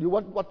what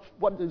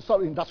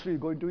sort of industry you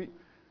go into it?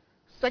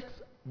 Sex,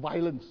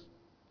 violence,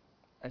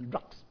 and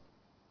drugs.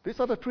 These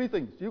are the three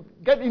things. You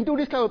get into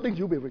these kind of things,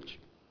 you'll be rich.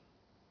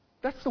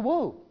 That's the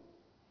world.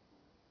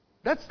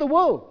 That's the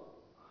world.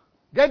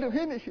 He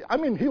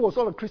was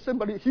not a Christian,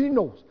 but he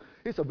knows.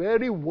 He's a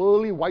very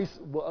worldly,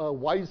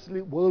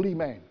 wisely worldly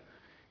man.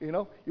 You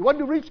know, you want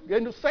to reach, get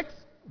into sex,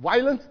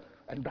 violence,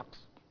 and drugs.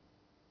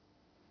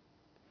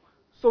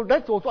 So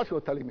that's what he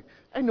was telling me.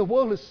 And the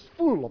world is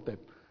full of them.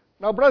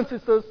 Now, brothers and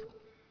sisters,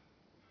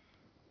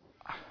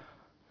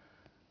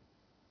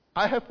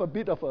 I have a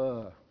bit of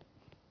a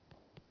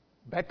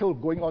battle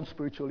going on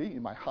spiritually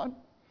in my heart.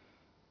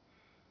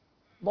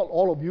 Not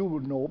all of you will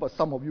know, but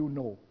some of you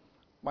know.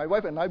 My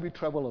wife and I, we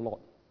travel a lot.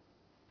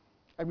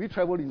 And we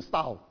travel in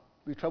style.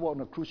 We travel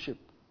on a cruise ship.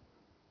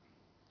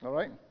 All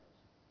right?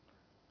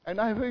 And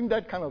I'm having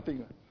that kind of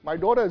thing. My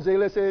daughter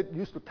Azalea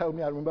used to tell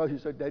me, I remember, she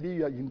said, Daddy,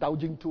 you are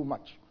indulging too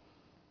much.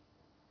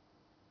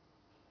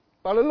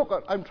 But look,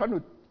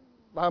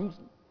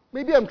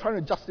 maybe I'm trying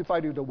to justify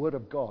it with the Word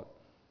of God.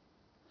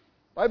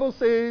 Bible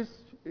says,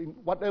 in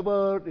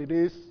whatever it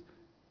is,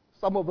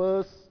 some of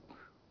us,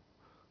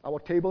 our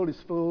table is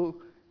full,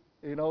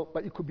 you know,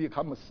 but it could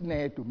become a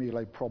snare to me,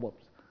 like Proverbs.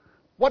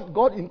 What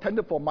God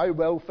intended for my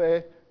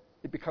welfare,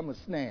 it become a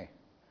snare.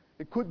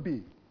 It could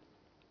be.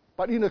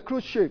 But in a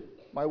cruise ship,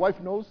 my wife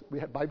knows, we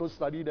had Bible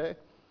study there,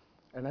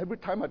 and every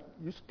time I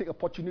used to take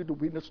opportunity to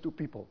witness to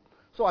people.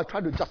 So I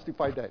try to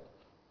justify that.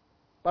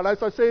 But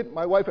as I said,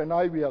 my wife and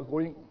I, we are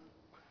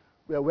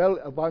well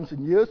advanced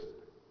in years.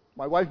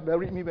 My wife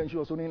married me when she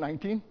was only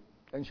 19,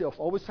 and she has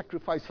always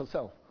sacrificed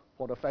herself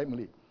for the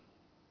family.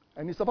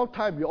 And it's about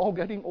time, we're all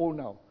getting old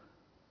now.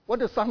 What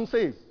the song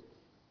says,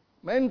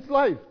 man's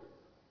life,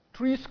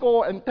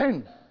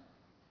 70.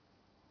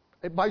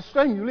 And by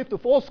strength you live to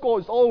 80,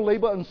 it's all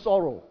labor and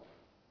sorrow.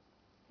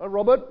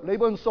 Robert,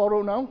 labor and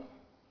sorrow now?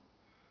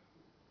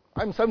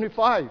 I'm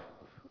 75.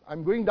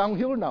 I'm going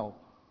downhill now.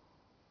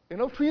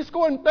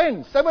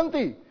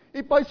 70.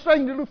 If by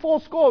strength you do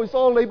 80, it's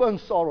all labor and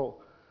sorrow.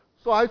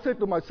 So I said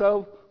to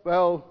myself,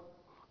 well,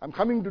 I'm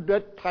coming to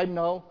that time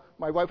now.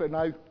 My wife and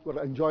I will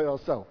enjoy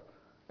ourselves.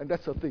 And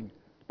that's the thing.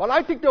 But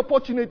I take the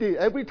opportunity.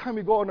 Every time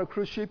we go on a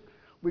cruise ship,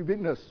 we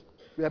witness.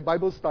 We have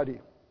Bible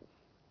study.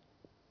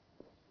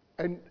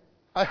 And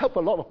I help a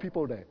lot of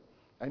people there.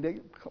 And they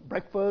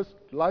breakfast,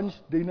 lunch,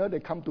 dinner, they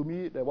come to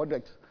me. They want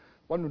to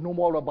know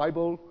more about the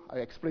Bible. I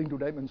explain to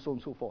them and so on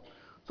and so forth.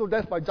 So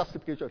that's my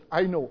justification.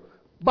 I know.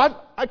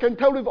 But I can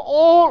tell you with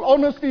all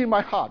honesty in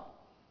my heart.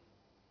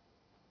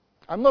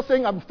 I'm not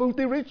saying I'm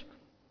filthy rich,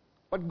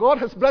 but God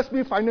has blessed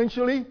me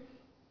financially.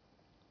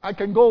 I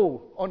can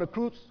go on a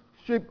cruise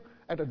ship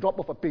at the drop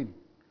of a pin.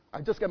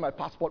 I just get my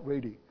passport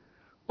ready.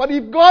 But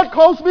if God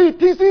calls me,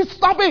 TC,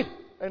 stop it!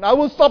 And I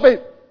will stop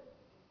it.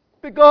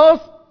 Because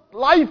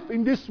life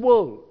in this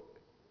world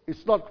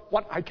is not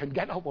what I can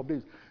get out of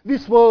this.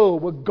 This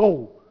world will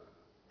go.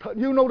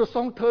 You know the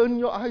song, Turn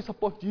Your Eyes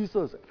Upon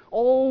Jesus.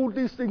 All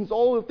these things,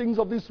 all the things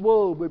of this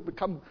world will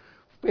become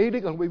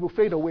fading and we will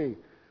fade away.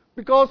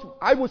 Because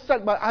I will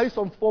set my eyes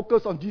on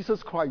focus on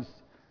Jesus Christ.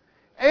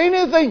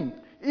 Anything,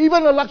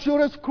 even a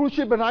luxurious cruise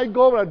ship and I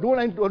go and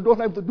I don't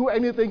have to do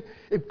anything.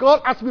 If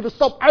God asks me to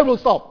stop, I will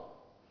stop.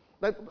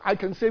 That I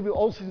can say with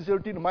all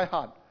sincerity in my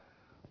heart.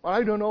 But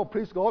I don't know,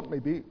 praise God,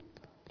 maybe.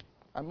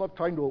 I'm not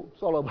trying to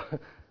sort of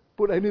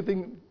put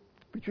anything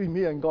between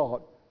me and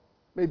God.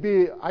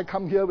 Maybe I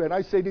come here when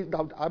I say this,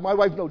 now, my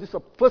wife knows this is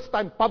the first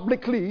time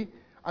publicly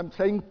I'm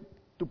saying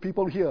to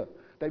people here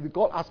that if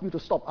God asks me to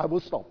stop, I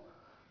will stop.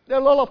 There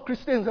are a lot of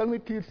Christians telling me,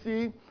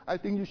 TC, I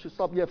think you should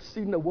stop. You have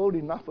seen the world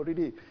enough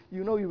already.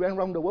 You went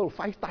around the world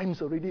 5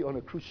 times already on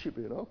a cruise ship,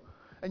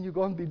 And you're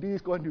going to be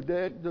this, going to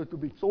that, to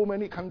be so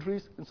many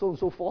countries, and so on and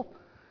so forth.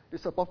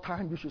 It's about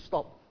time you should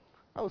stop.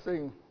 I was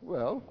saying,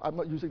 well, I'm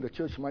not using the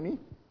church money.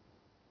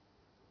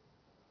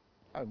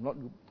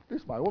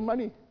 This is my own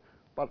money.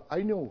 But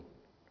I know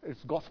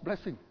it's God's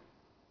blessing.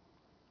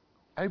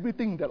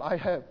 Everything that I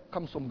have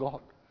comes from God.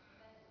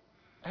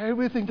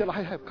 Everything that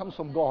I have comes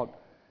from God.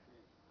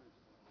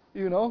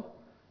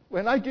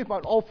 When I give my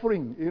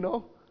offering,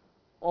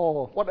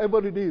 or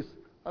whatever it is,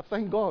 I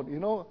thank God,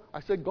 I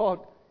said, God,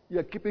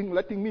 you're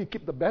letting me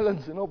keep the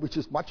balance, which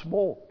is much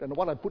more than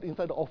what I put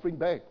inside the offering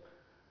bag.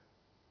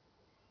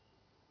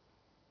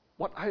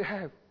 What I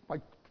have, my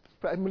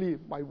family,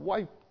 my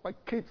wife, my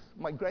kids,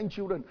 my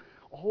grandchildren,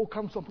 all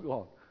comes from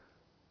God.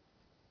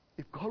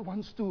 If God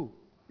wants to,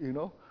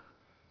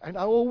 And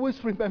I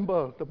always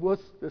remember the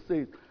verse that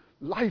says,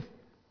 life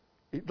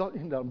is not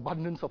in the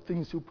abundance of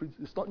things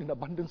it's not in the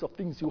abundance of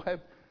things you have.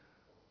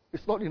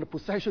 It's not in the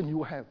possession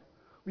you have.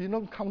 We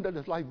don't count that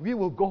as life. We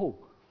will go.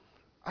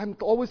 I'm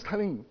always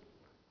telling,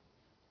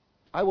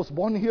 I was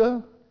born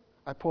here.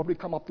 I probably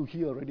come up to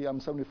here already. I'm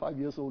 75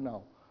 years old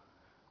now.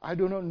 I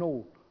do not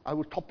know. I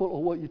will topple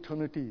over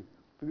eternity,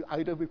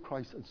 either with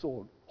Christ and so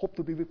on. Hope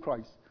to be with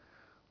Christ.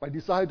 My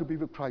desire to be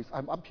with Christ.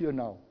 I'm up here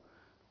now.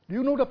 Do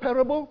you know the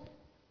parable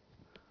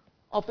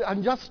of the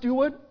unjust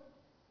steward?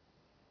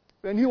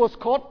 When he was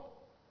caught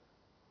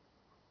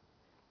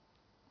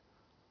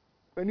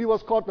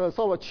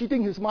sort of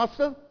cheating his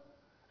master,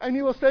 and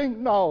he was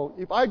saying, now,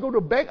 if I go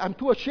to beg, I'm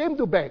too ashamed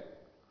to beg.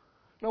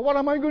 Now, what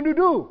am I going to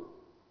do?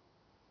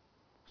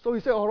 So he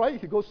said, all right,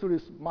 he goes to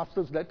his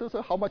master's letter,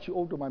 so how much you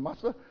owe to my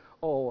master?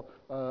 Or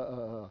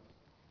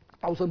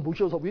 1,000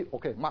 bushels of wheat.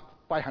 Okay, mark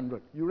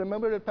 500. You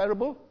remember that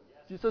parable?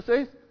 Yes. Jesus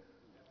says?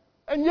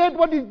 And yet,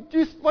 what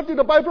did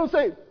the Bible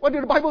say? What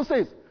did the Bible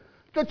say?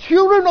 The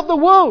children of the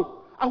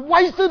world are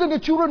wiser than the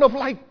children of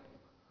light.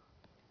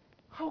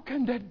 How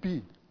can that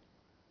be?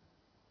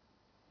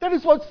 That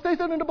is what's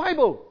stated in the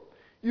Bible.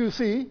 You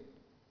see,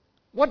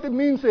 what it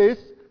means is,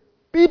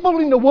 people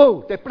in the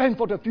world, they plan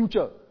for the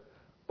future.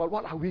 But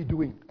what are we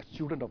doing as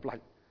children of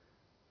light?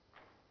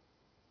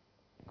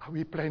 Are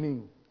we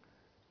planning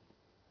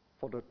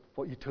for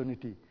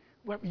eternity?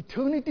 Well,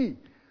 eternity.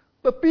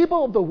 The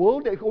people of the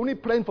world, they only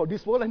plan for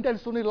this world, and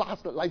that's only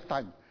lasts a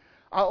lifetime.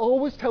 I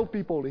always tell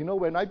people,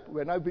 when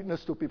I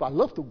witness to people, I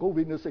love to go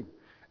witnessing.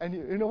 And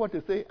you know what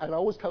they say? And I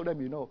always tell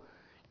them,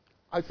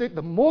 I say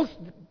the most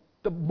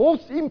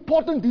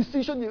important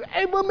decision you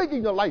ever make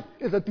in your life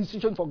is a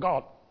decision for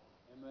God.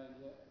 Amen.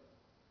 Yeah.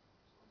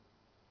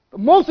 The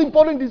most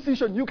important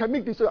decision you can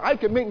make I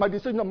can make my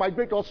decision to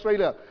migrate to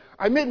Australia.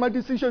 I made my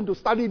decision to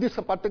study this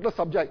particular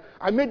subject.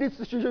 I made this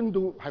decision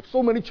to have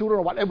so many children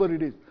or whatever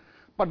it is.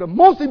 But the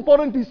most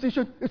important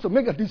decision is to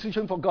make a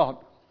decision for God.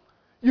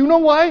 You know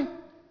why?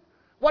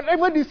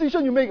 Whatever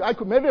decision you make, I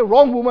could marry a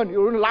wrong woman, it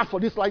will only last for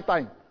this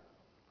lifetime.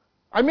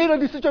 I made a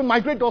decision to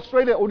migrate to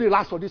Australia, only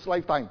lasts for this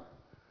lifetime.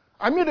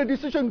 I made a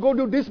decision to go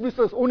do this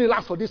business, only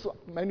lasts for this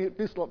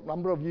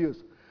number of years.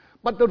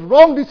 But the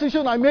wrong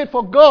decision I made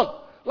for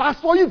God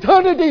lasts for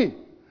eternity.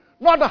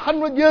 Not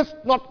 100 years,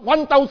 not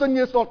 1,000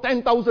 years, not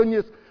 10,000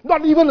 years,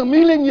 not even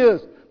 1,000,000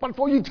 years, but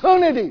for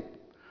eternity.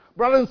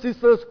 Brothers and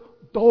sisters,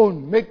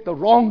 don't make the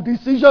wrong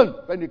decision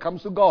when it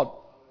comes to God.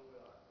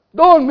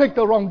 Don't make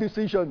the wrong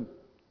decision.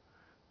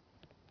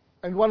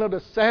 And one of the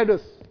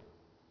saddest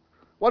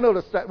One of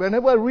the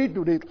whenever I read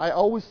to it, I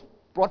always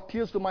brought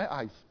tears to my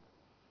eyes.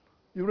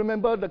 You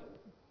remember that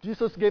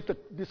Jesus gave the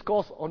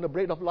discourse on the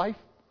bread of life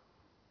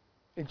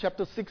in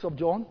chapter 6 of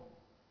John,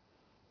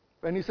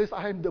 when he says,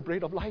 I am the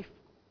bread of life.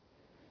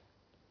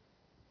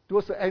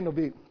 Towards the end of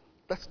it,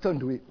 let's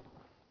turn to it.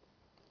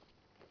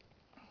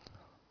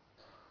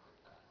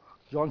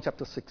 John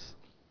chapter 6.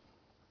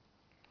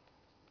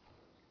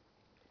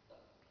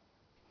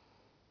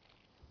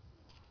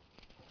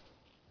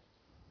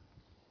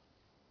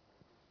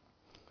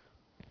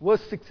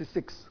 Verse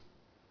 66.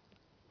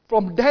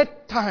 From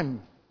that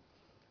time,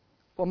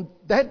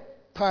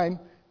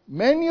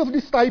 many of the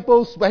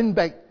disciples went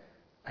back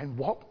and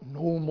walked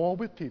no more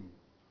with him.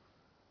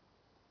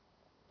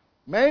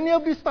 Many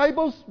of the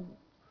disciples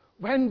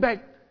went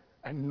back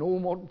and no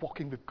more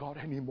walking with God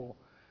anymore.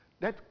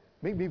 That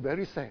made me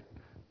very sad.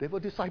 They were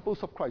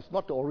disciples of Christ,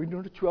 not the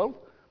original 12,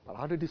 but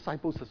other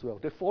disciples as well.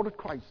 They followed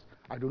Christ.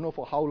 I don't know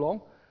for how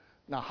long.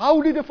 Now,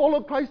 how did they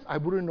follow Christ? I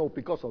wouldn't know,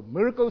 because of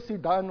miracles he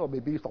done, or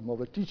maybe some of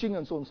the teaching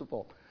and so on and so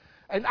forth.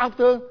 And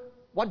after,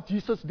 what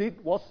Jesus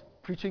did was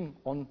preaching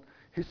on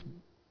his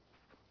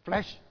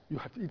flesh. You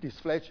have to eat his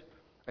flesh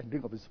and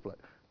drink of his blood.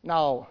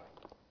 Now,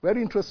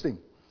 very interesting.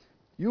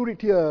 You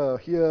read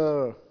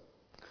here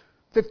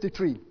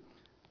 53.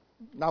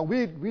 Now,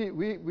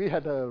 we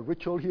had a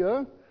ritual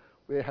here.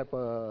 We have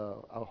a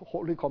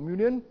Holy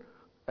Communion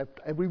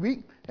every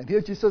week. And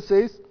here Jesus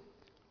says,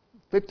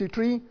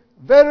 53,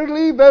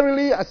 Verily,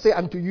 verily, I say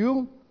unto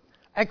you,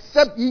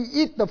 except ye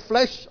eat the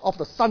flesh of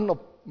the Son of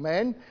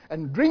Man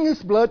and drink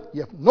his blood,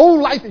 ye have no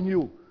life in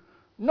you.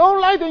 No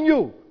life in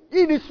you.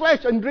 Eat his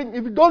flesh and drink.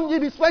 If you don't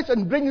eat his flesh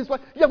and drink his flesh,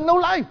 you have no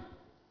life.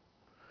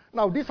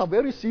 Now, these are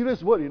very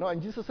serious words,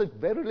 and Jesus said,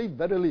 verily,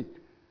 verily.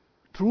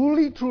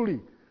 Truly,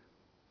 truly.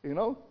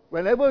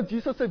 Whenever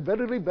Jesus said,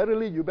 verily,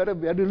 verily, you better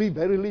verily,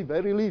 verily,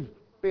 verily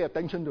pay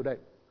attention to that.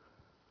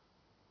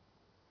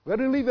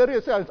 Verily,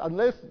 verily,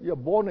 unless you're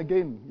born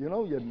again,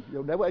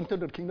 you'll never enter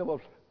the kingdom of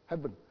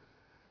heaven.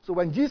 So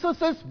when Jesus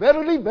says,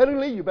 verily,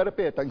 verily, you better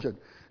pay attention.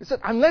 He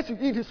said, unless you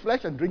eat his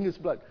flesh and drink his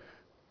blood.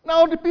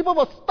 Now the people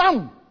were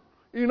stunned.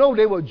 They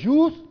were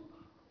Jews.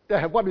 They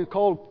have what we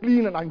call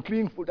clean and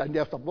unclean food, and they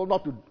are supposed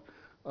not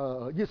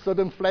to eat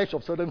certain flesh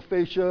of certain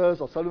fishes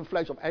or certain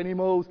flesh of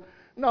animals.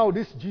 Now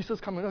this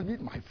Jesus coming out,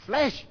 eat my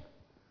flesh.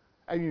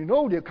 And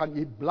they can't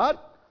eat blood.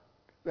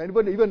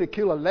 Even they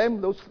kill a lamb,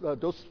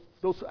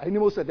 those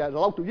animals that they're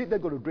allowed to eat, they're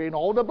going to drain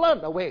all the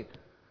blood away.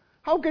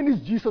 How can this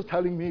Jesus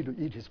telling me to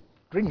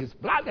drink his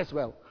blood as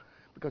well?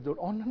 Because they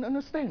don't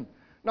understand.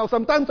 Now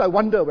sometimes I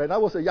wonder, when I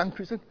was a young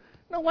Christian,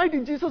 now why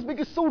did Jesus make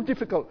it so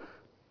difficult?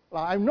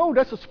 I know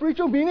there's a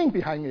spiritual meaning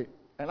behind it,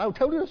 and I'll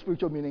tell you the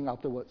spiritual meaning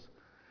afterwards.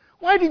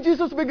 Why did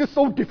Jesus make it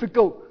so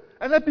difficult?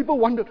 And let people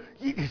wonder,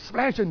 eat his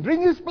flesh and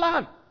drink his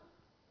blood.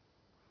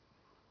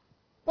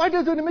 Why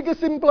doesn't he make it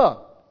simpler?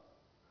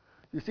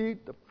 You see,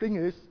 the thing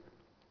is,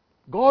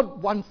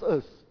 God wants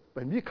us,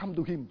 when we come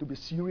to him, to be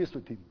serious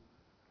with him.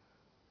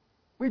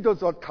 We do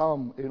not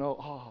come,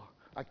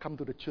 I come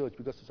to the church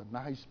because it's a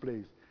nice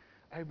place.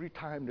 Every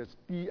time there's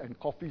tea and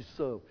coffee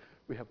served,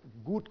 we have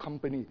good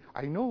company.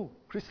 I know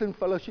Christian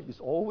fellowship is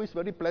always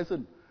very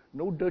pleasant.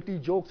 No dirty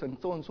jokes and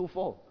so on and so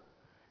forth.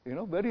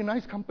 Very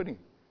nice company.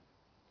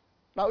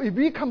 Now, if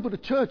we come to the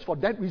church for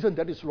that reason,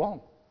 that is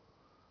wrong.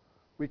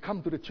 We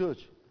come to the church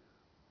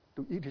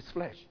to eat his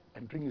flesh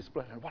and drink his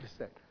blood. And what is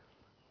that?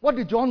 What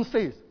did John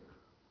say?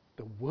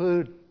 The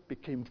Word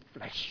became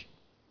flesh.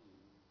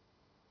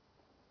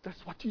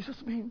 That's what Jesus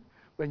means.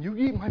 When you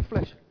eat my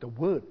flesh, the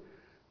Word.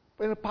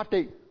 When I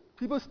partake,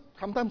 people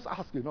sometimes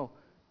ask,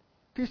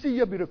 TC,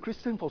 you've been a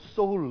Christian for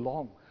so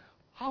long.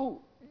 How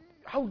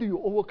do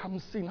you overcome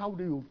sin? How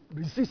do you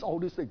resist all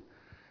these things?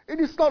 It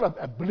is not an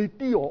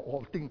ability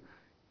or thing.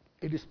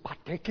 It is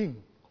partaking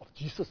of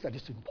Jesus that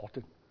is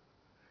important.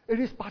 It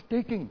is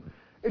partaking.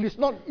 It is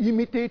not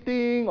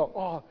imitating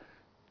or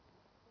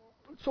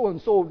so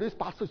and so, this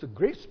pastor is a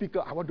great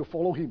speaker, I want to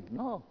follow him.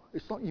 No,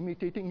 it's not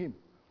imitating him.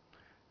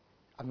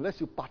 Unless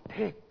you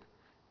partake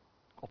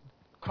of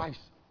Christ,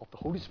 of the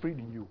Holy Spirit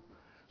in you.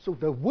 So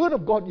the Word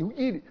of God you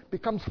eat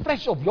becomes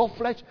flesh of your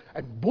flesh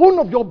and bone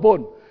of your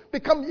bone.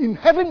 Become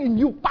inherent in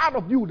you, part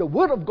of you, the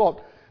Word of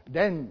God.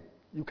 Then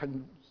you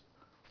can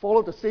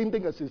follow the same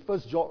thing as his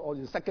 1 John or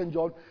his 2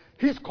 John.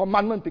 His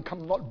commandment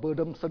become not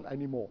burdensome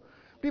anymore.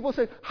 People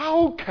say,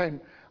 how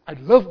can I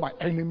love my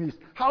enemies?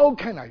 How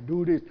can I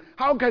do this?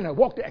 How can I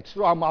walk the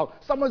extra mile?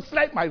 Someone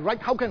slapped my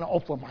right, how can I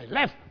offer my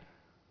left?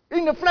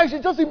 In the flesh,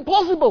 it's just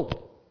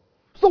impossible.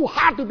 So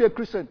hard to be a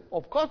Christian.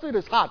 Of course it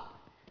is hard.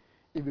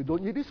 If you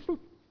don't eat his fruit,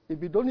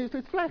 if you don't eat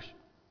his flesh.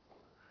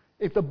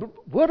 If the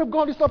Word of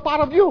God is not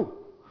part of you,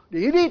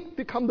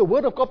 the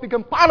Word of God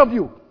become part of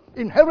you,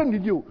 inherent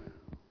in you.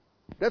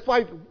 That's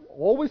why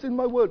always in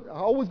my word, I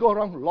always go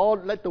around,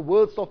 Lord, let the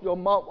words of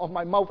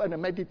my mouth and the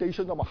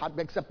meditation of my heart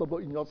be acceptable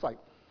in your sight.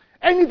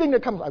 Anything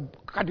that comes, I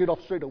cut it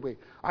off straight away.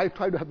 I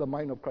try to have the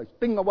mind of Christ.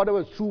 Think of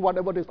whatever is true,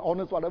 whatever is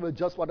honest, whatever is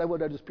just, whatever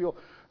that is pure,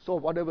 so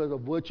whatever is a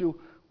virtue,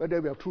 whether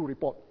we have true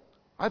report.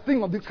 I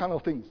think of these kind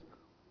of things.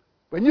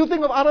 When you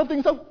think of other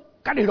things,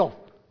 cut it off.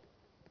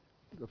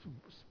 The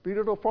spirit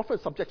of the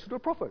prophet subjects to the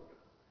prophet.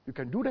 You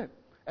can do that.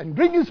 And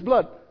drink his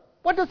blood.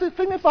 What does it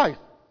signify?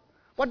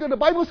 What does the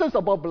Bible says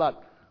about blood?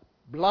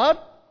 Blood,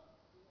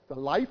 the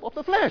life of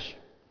the flesh.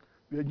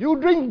 When you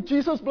drink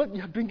Jesus' blood,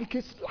 you are drinking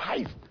his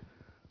life.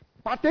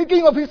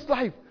 Partaking of his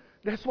life.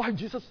 That's why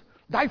Jesus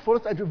died for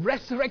us and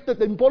resurrected.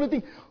 The important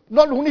thing,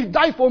 not only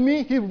died for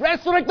me, he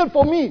resurrected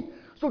for me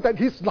so that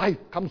his life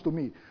comes to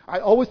me. I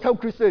always tell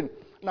Christians,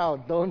 now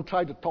don't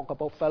try to talk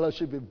about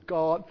fellowship with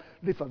God,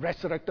 live a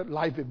resurrected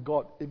life with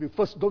God if you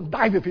first don't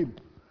die with him.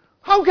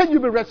 How can you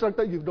be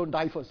resurrected if you don't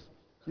die first?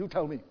 You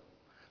tell me.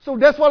 So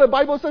that's what the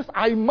Bible says.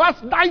 I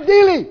must die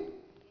daily.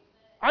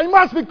 I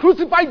must be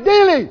crucified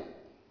daily.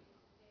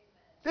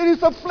 It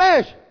is the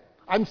flesh.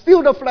 I'm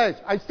still the flesh.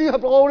 I still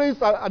have all these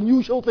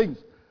unusual things.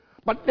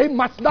 But they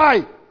must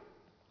die.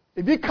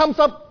 If he comes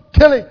up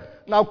killing,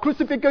 now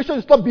crucifixion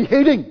is not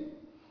beheading.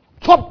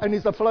 Chop, and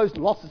his flesh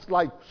lost his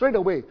life straight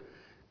away.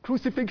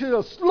 Crucifixion is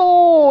a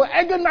slow,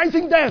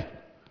 agonizing death.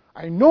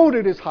 I know that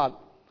it is hard.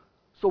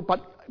 So,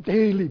 but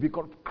daily we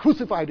got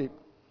crucified it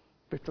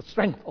with the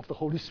strength of the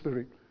Holy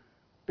Spirit,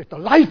 with the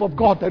life of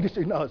God that is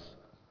in us.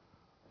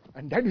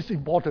 And that is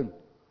important.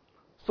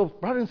 So,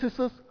 brothers and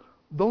sisters,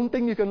 don't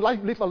think you can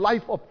live a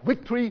life of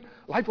victory,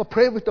 life of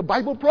prayer with the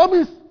Bible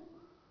promise.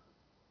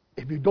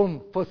 If we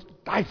don't first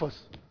die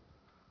first.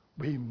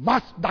 We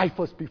must die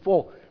first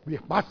before we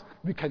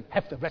can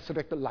have the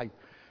resurrected life.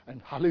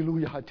 And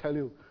hallelujah, I tell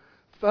you,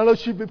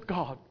 fellowship with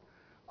God.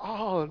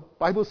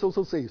 Bible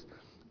also says,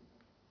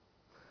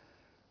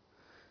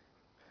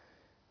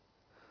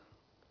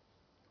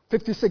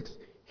 "56,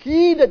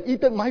 he that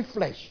eateth my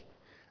flesh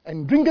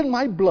and drinketh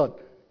my blood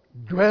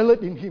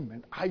dwelleth in him,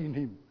 and I in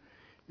him.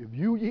 If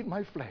you eat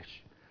my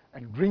flesh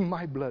and drink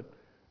my blood,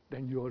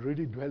 then you are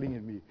already dwelling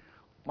in me."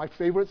 My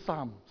favorite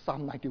psalm,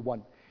 Psalm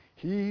 91.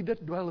 "He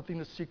that dwelleth in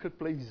the secret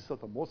places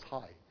of the Most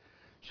High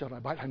shall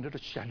abide under the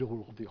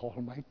shadow of the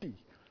Almighty.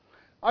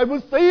 I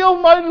will say of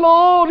my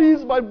Lord, he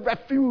is my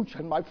refuge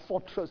and my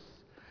fortress.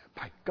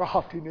 My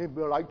God, in him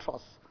will I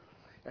trust.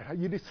 And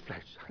I eat his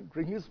flesh and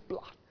drink his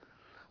blood.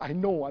 I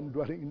know I'm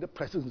dwelling in the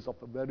presence of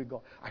the very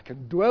God. I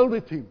can dwell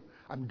with him.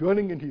 I'm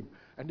dwelling in him.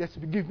 And that's to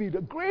give me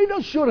the great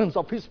assurance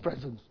of his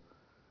presence.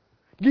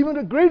 Give me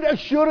the great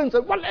assurance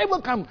that whatever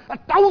comes,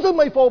 1,000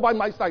 may fall by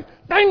my side,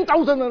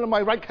 10,000 on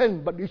my right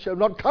hand, but it shall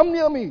not come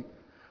near me.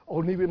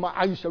 Only with my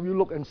eyes shall you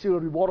look and see the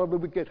reward of the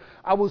wicked.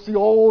 I will see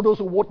all those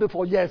who voted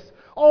for yes.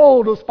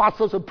 All those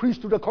pastors and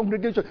priests to the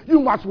congregation.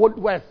 You must vote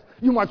yes.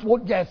 You must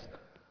vote yes.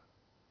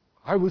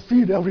 I will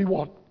see their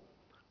reward.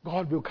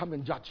 God will come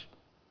and judge.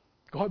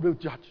 God will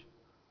judge.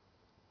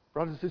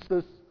 Brothers and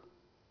sisters,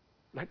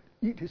 let's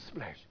eat his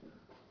flesh.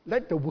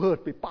 Let the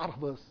word be part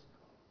of us.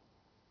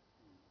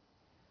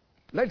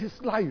 Let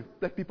his life,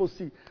 let people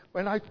see.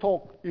 When I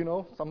talk,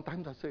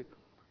 sometimes I say,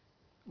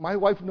 my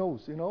wife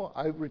knows,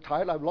 I've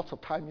retired, I have lots of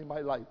time in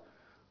my life.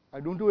 I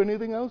don't do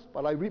anything else,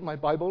 but I read my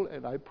Bible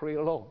and I pray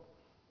a lot.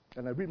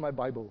 And I read my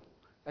Bible.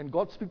 And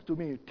God speaks to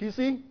me,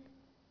 TC,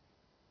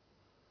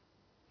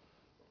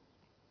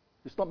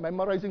 it's not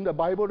memorizing the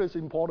Bible that is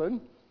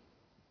important.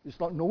 It's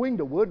not knowing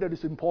the word that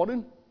is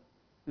important.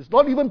 It's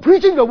not even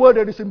preaching the word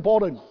that is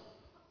important.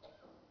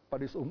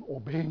 But it's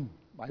obeying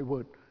my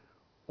word.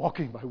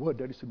 Walking by word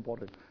that is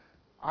important.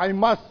 I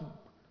must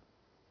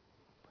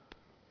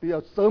be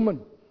a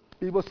sermon.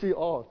 People see,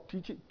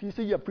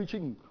 TC, you're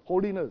preaching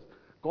holiness,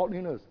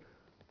 godliness.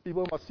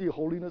 People must see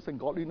holiness and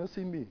godliness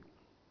in me.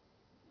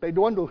 They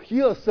don't want to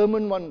hear a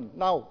sermon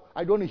now.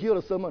 I don't want to hear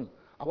a sermon.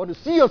 I want to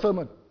see a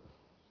sermon.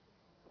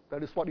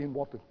 That is what is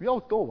important. We all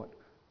go.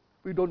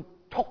 We don't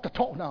talk the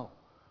talk now.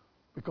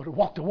 We've got to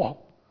walk the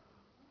walk.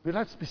 We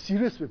let's be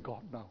serious with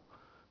God now.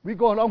 We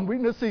go along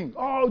witnessing,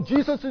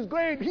 Jesus is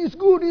great, he's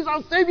good, he's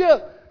our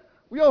Savior.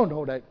 We all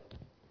know that.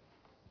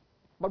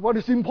 But what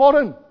is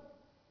important?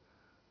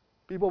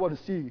 People want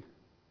to see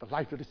the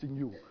life that is in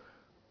you.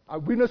 I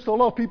witnessed a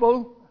lot of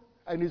people,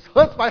 and it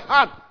hurts my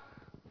heart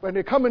when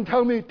they come and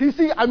tell me,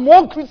 TC, I'm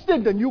more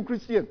Christian than you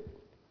Christian.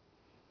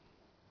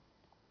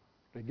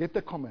 They get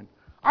the comment.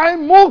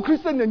 I'm more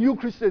Christian than you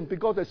Christian,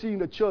 because I see in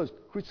the church,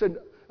 Christians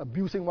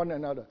abusing one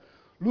another,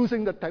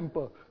 losing the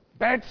temper,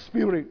 bad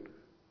spirit,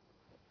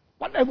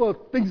 whatever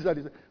things that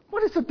is.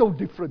 What is the no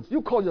difference?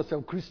 You call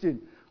yourself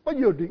Christian, but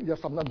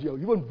sometimes you're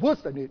even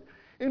worse than it.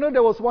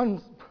 There was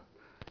one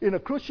in a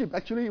cruise ship.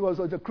 Actually, it was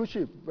on a cruise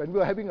ship when we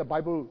were having a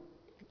Bible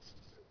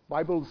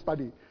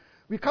study.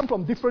 We used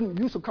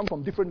to come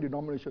from different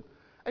denominations.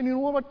 And you know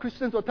what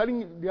Christians were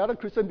telling the other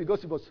Christian,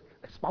 because he was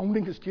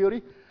expounding his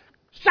theory?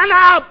 Shut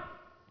up!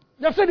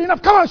 You've said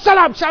enough. Come on, shut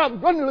up.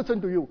 Don't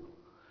listen to you.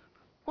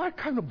 What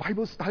kind of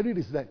Bible study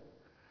is that?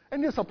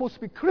 And they're supposed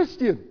to be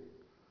Christian.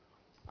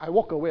 I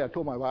walked away. I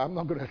told my wife, I'm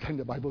not going to attend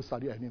the Bible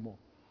study anymore.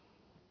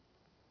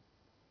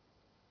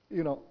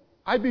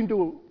 I've been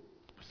to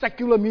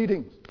secular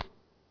meetings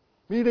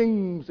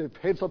with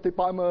heads of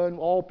department,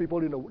 all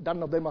people,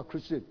 none of them are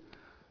Christian.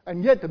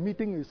 And yet the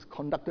meeting is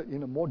conducted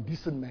in a more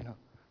decent manner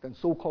than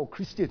so-called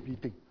Christian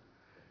meeting,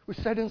 which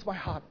saddens my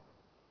heart.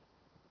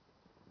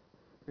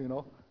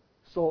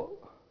 So,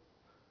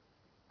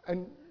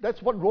 And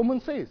that's what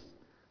Romans says.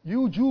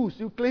 You Jews,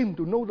 you claim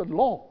to know the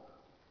law,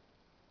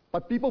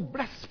 but people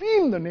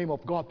blaspheme the name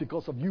of God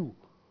because of you.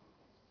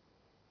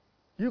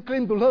 You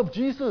claim to love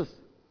Jesus,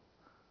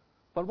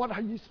 but what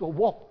are you to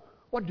walk?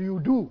 What do you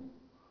do?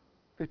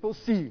 People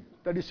see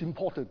that is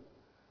important.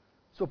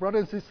 So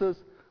brothers and sisters,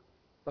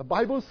 the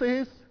Bible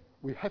says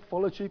we have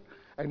fellowship,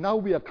 and now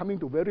we are coming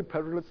to very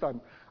perilous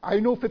time. I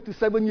know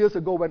 57 years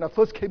ago when I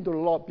first came to the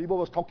Lord, people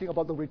was talking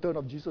about the return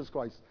of Jesus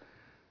Christ.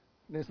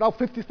 And it's now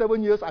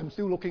 57 years, I'm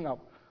still looking up.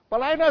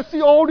 But I now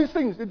see all these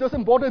things. It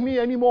doesn't bother me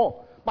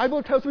anymore.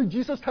 Bible tells me,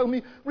 Jesus tells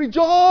me,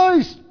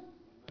 rejoice!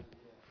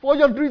 For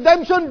your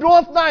redemption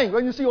draweth nigh.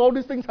 When you see all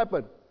these things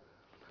happen,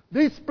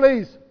 this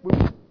place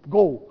will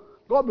go.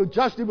 God will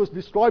judge, it was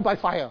destroyed by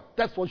fire.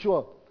 That's for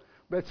sure.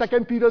 But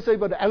 2 Peter says,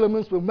 but the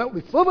elements will melt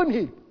with fervent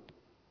heat.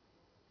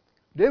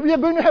 Then we are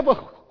going to have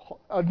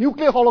a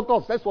nuclear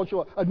holocaust, that's for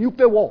sure. A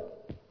nuclear war.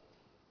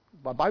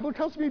 But Bible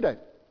tells me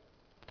that.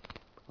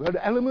 Where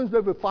the elements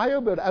will be fire,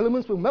 where the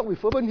elements will melt with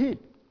fervent heat.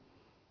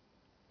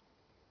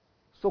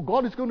 So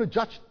God is going to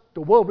judge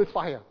the world with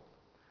fire.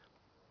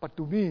 But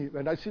to me,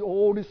 when I see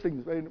all these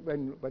things,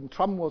 when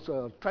Trump was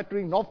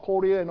threatening North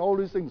Korea and all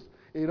these things,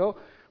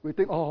 we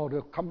think, oh,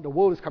 the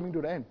world is coming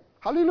to the end.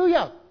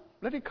 Hallelujah!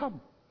 Let it come.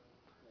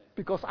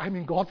 Because I'm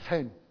in God's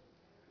hand.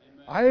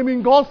 Amen. I am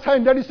in God's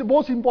hand. That is the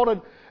most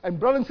important. And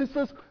brothers and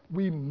sisters,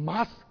 we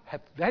must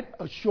have that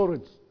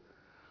assurance.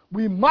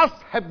 We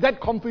must have that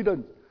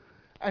confidence.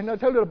 And I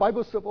tell you, the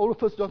Bible says, all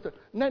of us,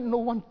 let no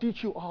one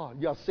teach you,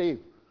 you are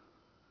saved.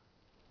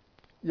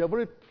 You have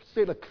already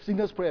said a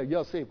sinner's prayer, you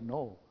are saved.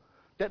 No.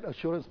 That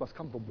assurance must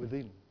come from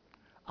within.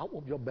 Out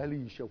of your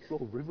belly shall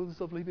flow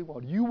rivers of living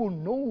water. You will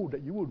know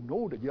that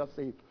you are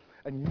saved.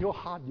 And in your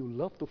heart, you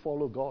love to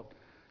follow God.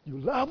 You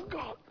love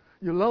God.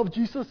 You love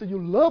Jesus and you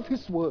love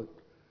His Word.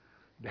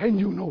 Then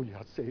you know you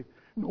are saved.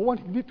 No one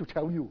needs to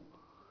tell you.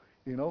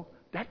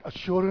 That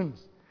assurance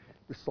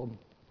is from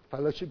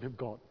fellowship with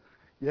God.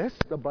 Yes,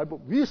 the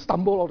Bible, we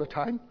stumble all the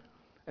time.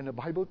 And the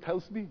Bible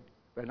tells me,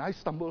 when I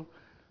stumble,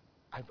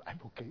 I'm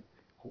okay.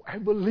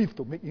 Whoever lives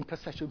to make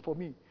intercession for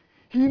me.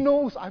 He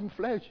knows I'm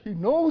flesh. He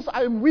knows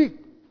I'm weak.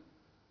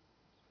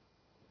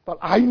 But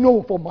I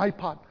know for my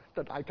part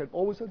that I can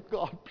always say,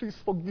 God, please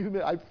forgive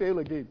me. I fail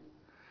again.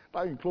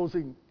 But in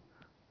closing,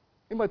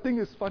 my thing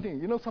is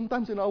funny.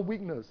 Sometimes in our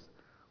weakness,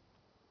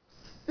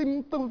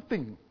 simple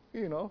thing,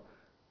 there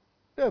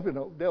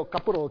are a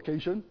couple of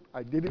occasions.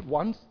 I did it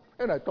once,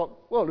 and I thought,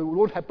 well, it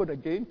won't happen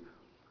again.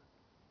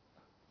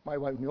 My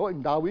wife,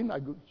 in Darwin, I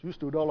used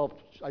to do a lot of,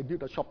 I do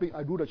the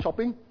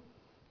shopping.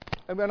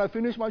 And when I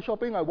finished my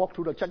shopping, I walked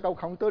to the checkout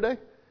counter there,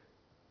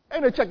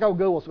 and the checkout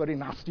girl was very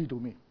nasty to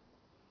me.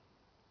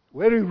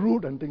 Very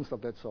rude and things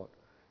of that sort.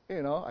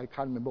 I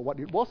can't remember what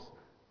it was.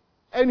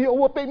 And he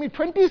overpaid me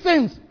 20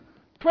 cents.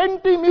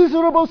 20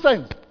 miserable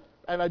cents.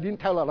 And I didn't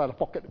tell her that I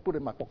put it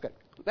in my pocket.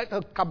 Let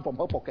her come from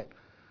her pocket.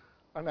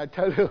 And I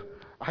tell her,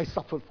 I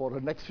suffered for the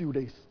next few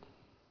days.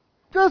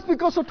 Just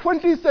because of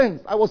 20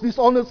 cents, I was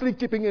dishonestly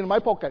keeping it in my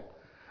pocket.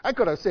 I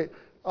could have said,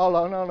 oh,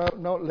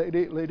 no,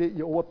 lady,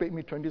 you overpaid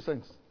me 20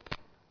 cents.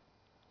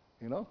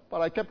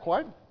 But I kept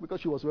quiet because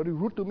she was very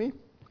rude to me.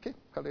 Okay,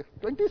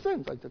 20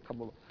 cents. I said,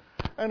 come over.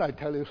 And I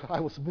tell you, I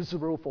was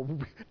miserable for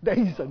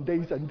days and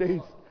days and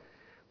days.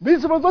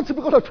 Miserable not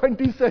because of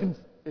 20 cents,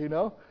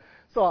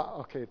 So,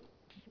 okay,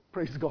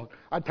 praise God.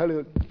 I tell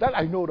you, that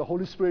I know the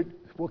Holy Spirit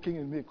working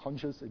in me,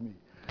 conscious in me.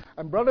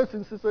 And brothers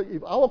and sisters,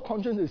 if our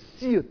conscience is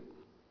seared,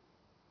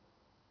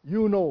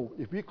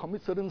 if we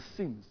commit certain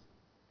sins,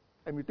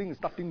 and we think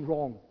it's nothing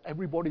wrong,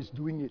 everybody's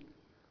doing it,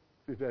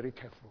 be very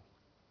careful.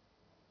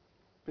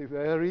 Be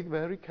very,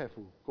 very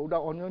careful. Go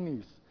down on your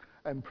knees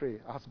and pray.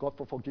 Ask God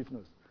for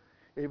forgiveness.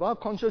 If our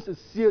conscience is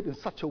seared in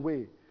such a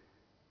way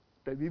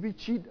that we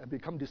cheat and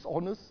become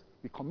dishonest,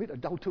 we commit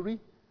adultery,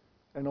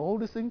 and all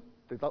these things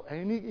without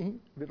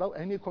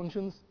any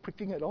conscience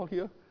pricking at all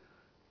here,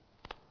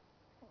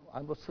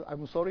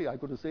 I'm sorry, I'm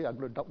going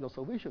to doubt your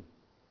salvation.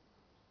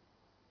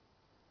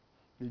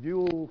 If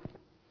you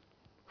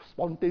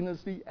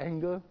spontaneously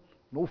anger,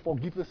 no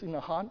forgiveness in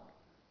the heart,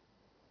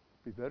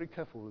 be very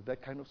careful with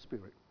that kind of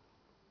spirit.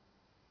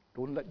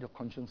 Don't let your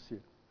conscience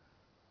sear.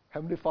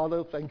 Heavenly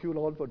Father, thank you,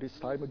 Lord, for this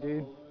time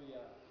again.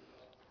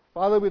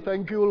 Father, we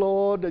thank you,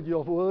 Lord, that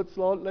your words,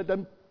 Lord, let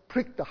them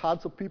prick the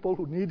hearts of people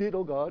who need it,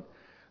 oh God.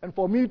 And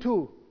for me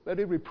too, let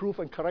it reprove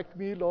and correct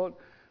me, Lord,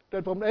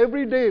 that from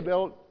every day,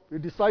 Lord, we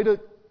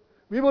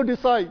will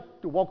decide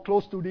to walk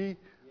close to Thee,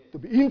 to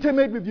be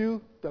intimate with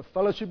You, to have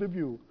fellowship with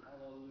You.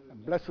 Hallelujah.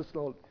 And bless us,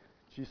 Lord,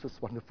 in Jesus'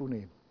 wonderful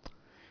name.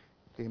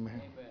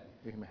 Amen.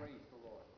 Amen. Amen.